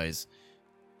 If you guys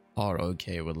are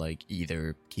okay with like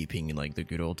either keeping like the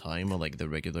good old time or like the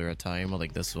regular time or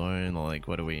like this one or like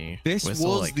what do we? This we're was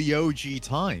still, like... the OG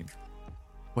time.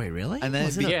 Wait, really? And then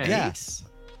Was it Yeah.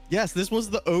 yes, this was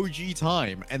the OG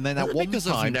time. And then Was at it one because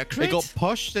of time Necrit? it got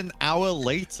pushed an hour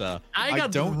later. I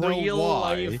got don't real know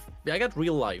why. life. I got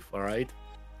real life, all right?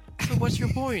 So what's your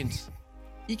point?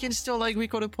 You can still like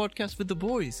record a podcast with the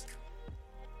boys.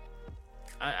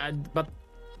 But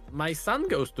my son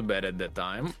goes to bed at that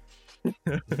time.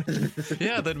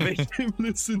 Yeah, then make him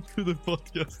listen to the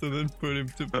podcast and then put him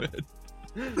to bed.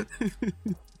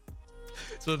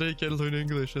 So they can learn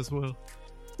English as well.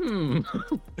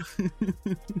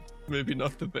 Maybe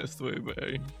not the best way, but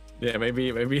hey. Yeah,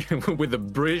 maybe with a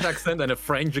British accent and a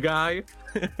French guy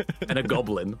and a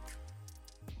goblin.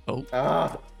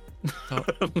 Ah,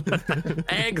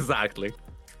 Exactly.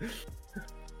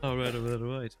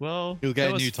 Alright. Well, You'll that get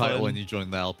a was new title fun. when you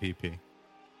join the LPP.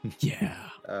 Yeah.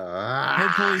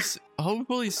 ah.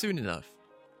 Hopefully soon enough.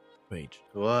 Wait.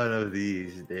 One of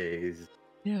these days.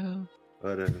 Yeah.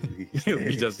 One of these He'll be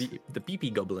days. just the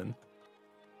PP-Goblin.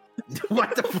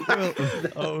 What the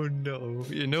fuck? Oh no.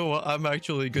 You know what? I'm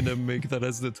actually gonna make that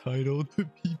as the title. The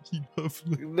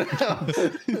PPGoblin.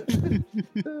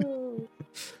 No.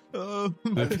 Oh,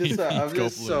 I'm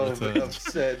just so returns.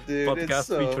 upset, dude. It's Podcast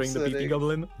so featuring the upsetting.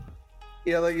 PP-Goblin.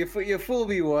 You know, like you fool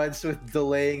me once with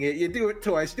delaying it. You do it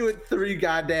twice. Do it 3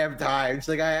 goddamn times.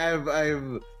 Like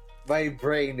I'm my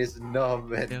brain is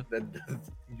numb and, Yeah. and the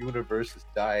universe is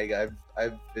dying.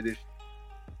 I'm finished.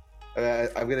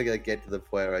 I'm gonna get to the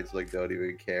point where I just like don't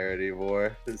even care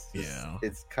anymore.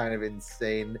 It's kind of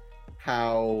insane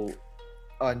how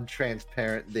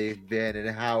untransparent they've been and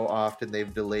how often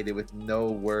they've delayed it with no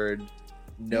word,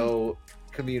 no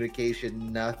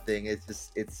communication, nothing.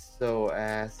 It's so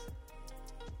ass.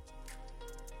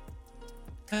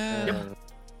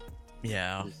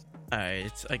 Yeah. Just-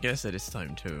 Alright, I guess it is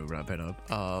time to wrap it up.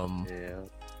 yeah.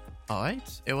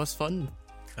 Alright, it was fun.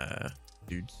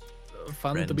 Dudes.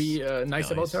 Fun to be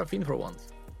nice about guys. Seraphine for once.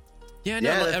 Yeah, no,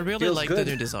 Yeah, I that really feels like good.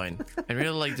 the new design. I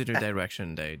really like the new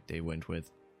direction they went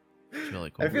with. It's really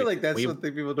cool. I feel like that's we-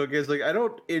 something people don't get. Is like I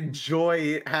don't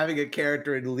enjoy having a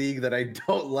character in League that I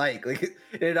don't like. Like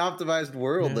in an optimized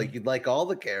world, Yeah. like you'd like all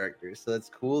the characters. So it's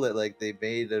cool that like they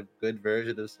made a good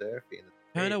version of Seraphine.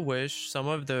 It's Kind great. of wish some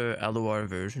of the LOR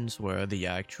versions were the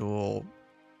actual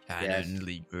canon Yes.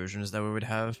 League versions that we would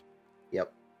have.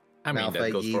 Yep. I mean, that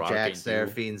Malphite, goes Yi, for Jack, Arcane too.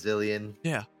 Seraphine, Zillion.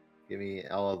 Yeah, Give me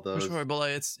all of for those. sure. But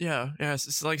like, it's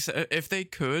it's like if they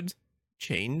could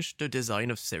change the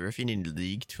design of Seraphine in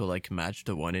League to like match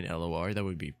the one in LOR, that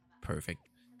would be perfect.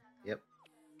 Yep.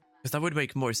 Because that would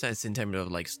make more sense in terms of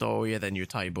like story, and then you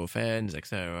tie both ends,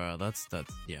 etc. That's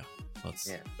Yeah.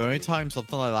 The only time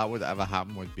something like that would ever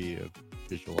happen would be a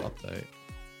visual update.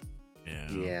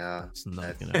 Yeah. It's not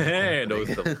That's- gonna happen. Hey, those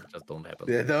just don't happen.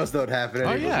 Yeah, those don't happen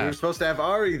anymore. yeah. We were supposed to have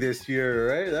Ari this year,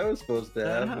 right? That was supposed to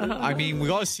happen. I mean, we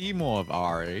got to see more of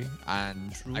Ari,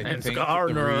 and I And think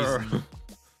Skarner. the reason,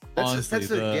 honestly, that's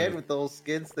the- again with the whole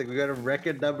skins thing. We got a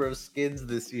record number of skins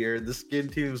this year. The skin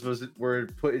teams were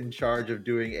put in charge of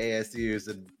doing ASUs,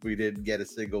 and we didn't get a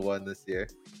single one this year.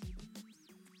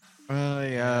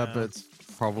 yeah, but it's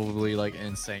probably like an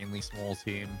insanely small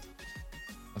team.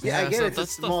 Yeah, I get so it's a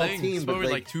that's small the thing. team, It's but probably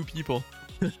like, like 2 people.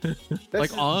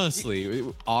 Like honestly,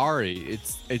 Ari,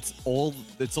 it's all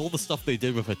the stuff they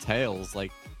did with her tails,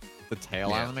 like the tail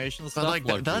Yeah. animation But stuff. like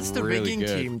looked that's the really rigging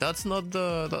good. team. That's not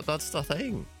that's the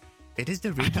thing. It is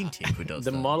the rigging team who does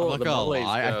The that. I'm model, not the gonna model is,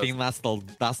 lie, I think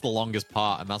that's the longest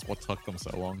part, and that's what took them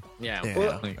so long. yeah. Yeah.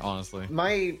 Well, Like, honestly,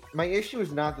 my issue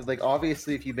is not that, like,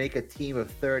 obviously if you make a team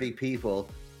of 30 people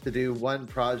to do one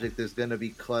project, there's going to be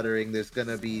cluttering, there's going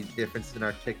to be difference in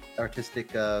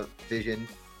artistic vision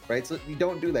right? So you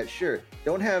don't do that. Sure,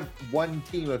 don't have one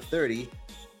team of 30.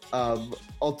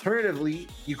 Alternatively,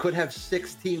 you could have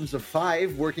 6 teams of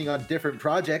 5 working on different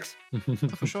projects.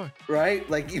 For sure. Right?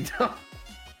 Like you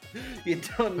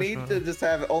don't need to just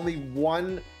have only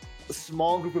one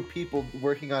small group of people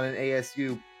working on an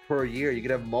ASU per year. You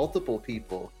could have multiple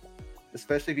people,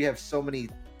 especially if you have so many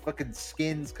fucking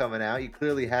skins coming out. You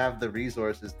clearly have the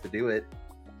resources to do it.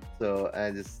 So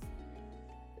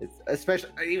it's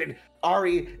especially even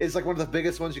Ari is like one of the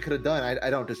biggest ones you could have done. I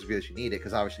don't disagree that you need it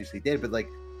because obviously she did, but like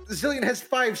Zillion has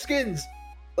 5 skins.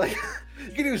 Like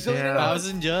you can do Zillion.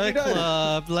 1,000 year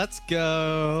club. Let's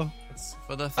go. It's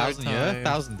for the 1,000 year,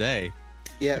 1,000 day.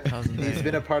 Yeah, 1,000 he's day.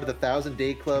 been a part of the 1,000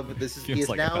 Day Club. He has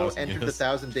like now 1,000 entered the years.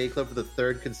 1,000 Day Club for the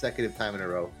 3rd consecutive time in a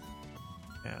row.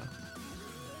 Yeah.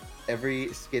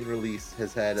 Every skin release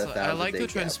has had a 1,000. I like day the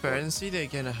gap. transparency they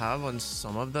can have on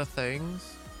some of the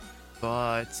things,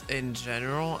 but in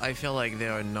general, I feel like they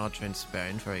are not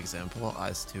transparent, for example,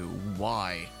 as to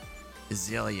why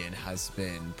Zillion has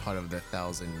been part of the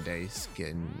 1,000 day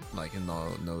skin, like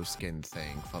no skin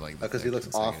thing for like. Because he looks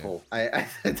awful. I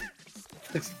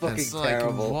looks fucking it's like,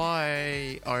 terrible.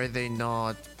 why are they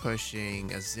not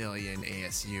pushing a Zillion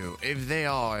ASU? If they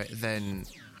are, then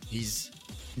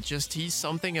just tease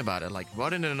something about it, like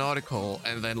write in an article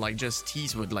and then like just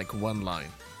tease with like one line.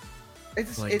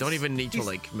 Like don't even need to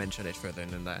like mention it further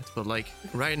than that. But like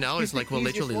right now it's like we're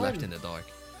literally left in the dark.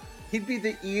 He'd be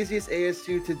the easiest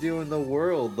ASU to do in the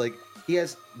world. Like he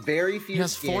has very few. He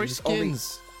has skins, 4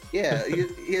 skins. Yeah,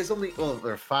 he has only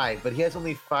or 5, but he has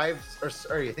only 5 or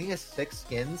sorry, I think he has 6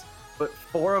 skins, but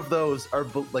 4 of those are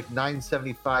like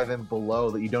 975 and below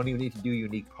that you don't even need to do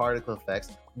unique particle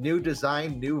effects. New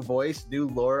design, new voice, new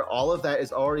lore, all of that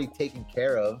is already taken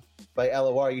care of by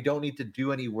LOR. You don't need to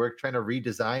do any work trying to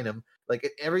redesign them. Like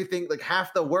everything, like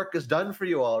half the work is done for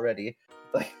you already.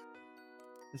 Like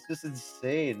it's just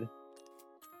insane.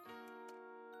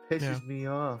 Pisses me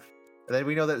off. And then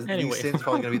we know that Lee Sin's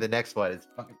probably gonna be the next one. It's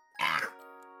fucking.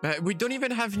 We don't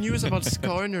even have news about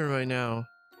Skarner right now.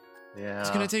 Yeah. It's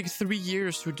gonna take 3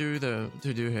 years to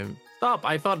do him. Stop!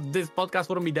 I thought this podcast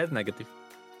wouldn't be that negative.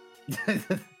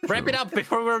 Wrap it up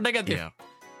before we're negative. Yeah.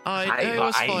 It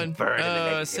was fun.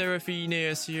 Seraphine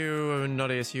ASU, not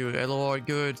ASU, LOR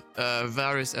good.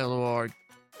 Varus LOR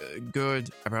good,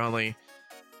 apparently.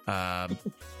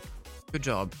 Good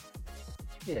job.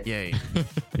 Yeah. Yay.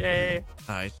 Yay!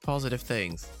 Alright, positive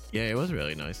things. Yeah, it was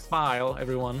really nice. Smile,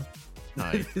 everyone.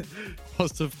 Alright.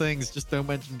 Positive things, just don't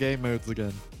mention game modes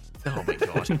again. Oh my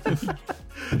god.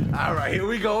 All right, here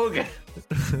we go again.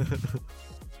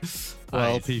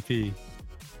 Well, Nice. PP.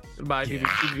 Goodbye,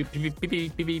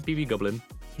 PPGoblin.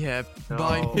 Yeah, No.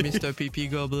 bye, Mr.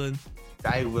 PPGoblin.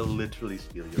 I will literally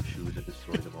steal your shoes and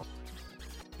destroy them all.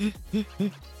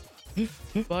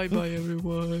 Bye bye,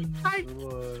 everyone.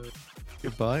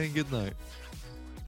 Goodbye and good night.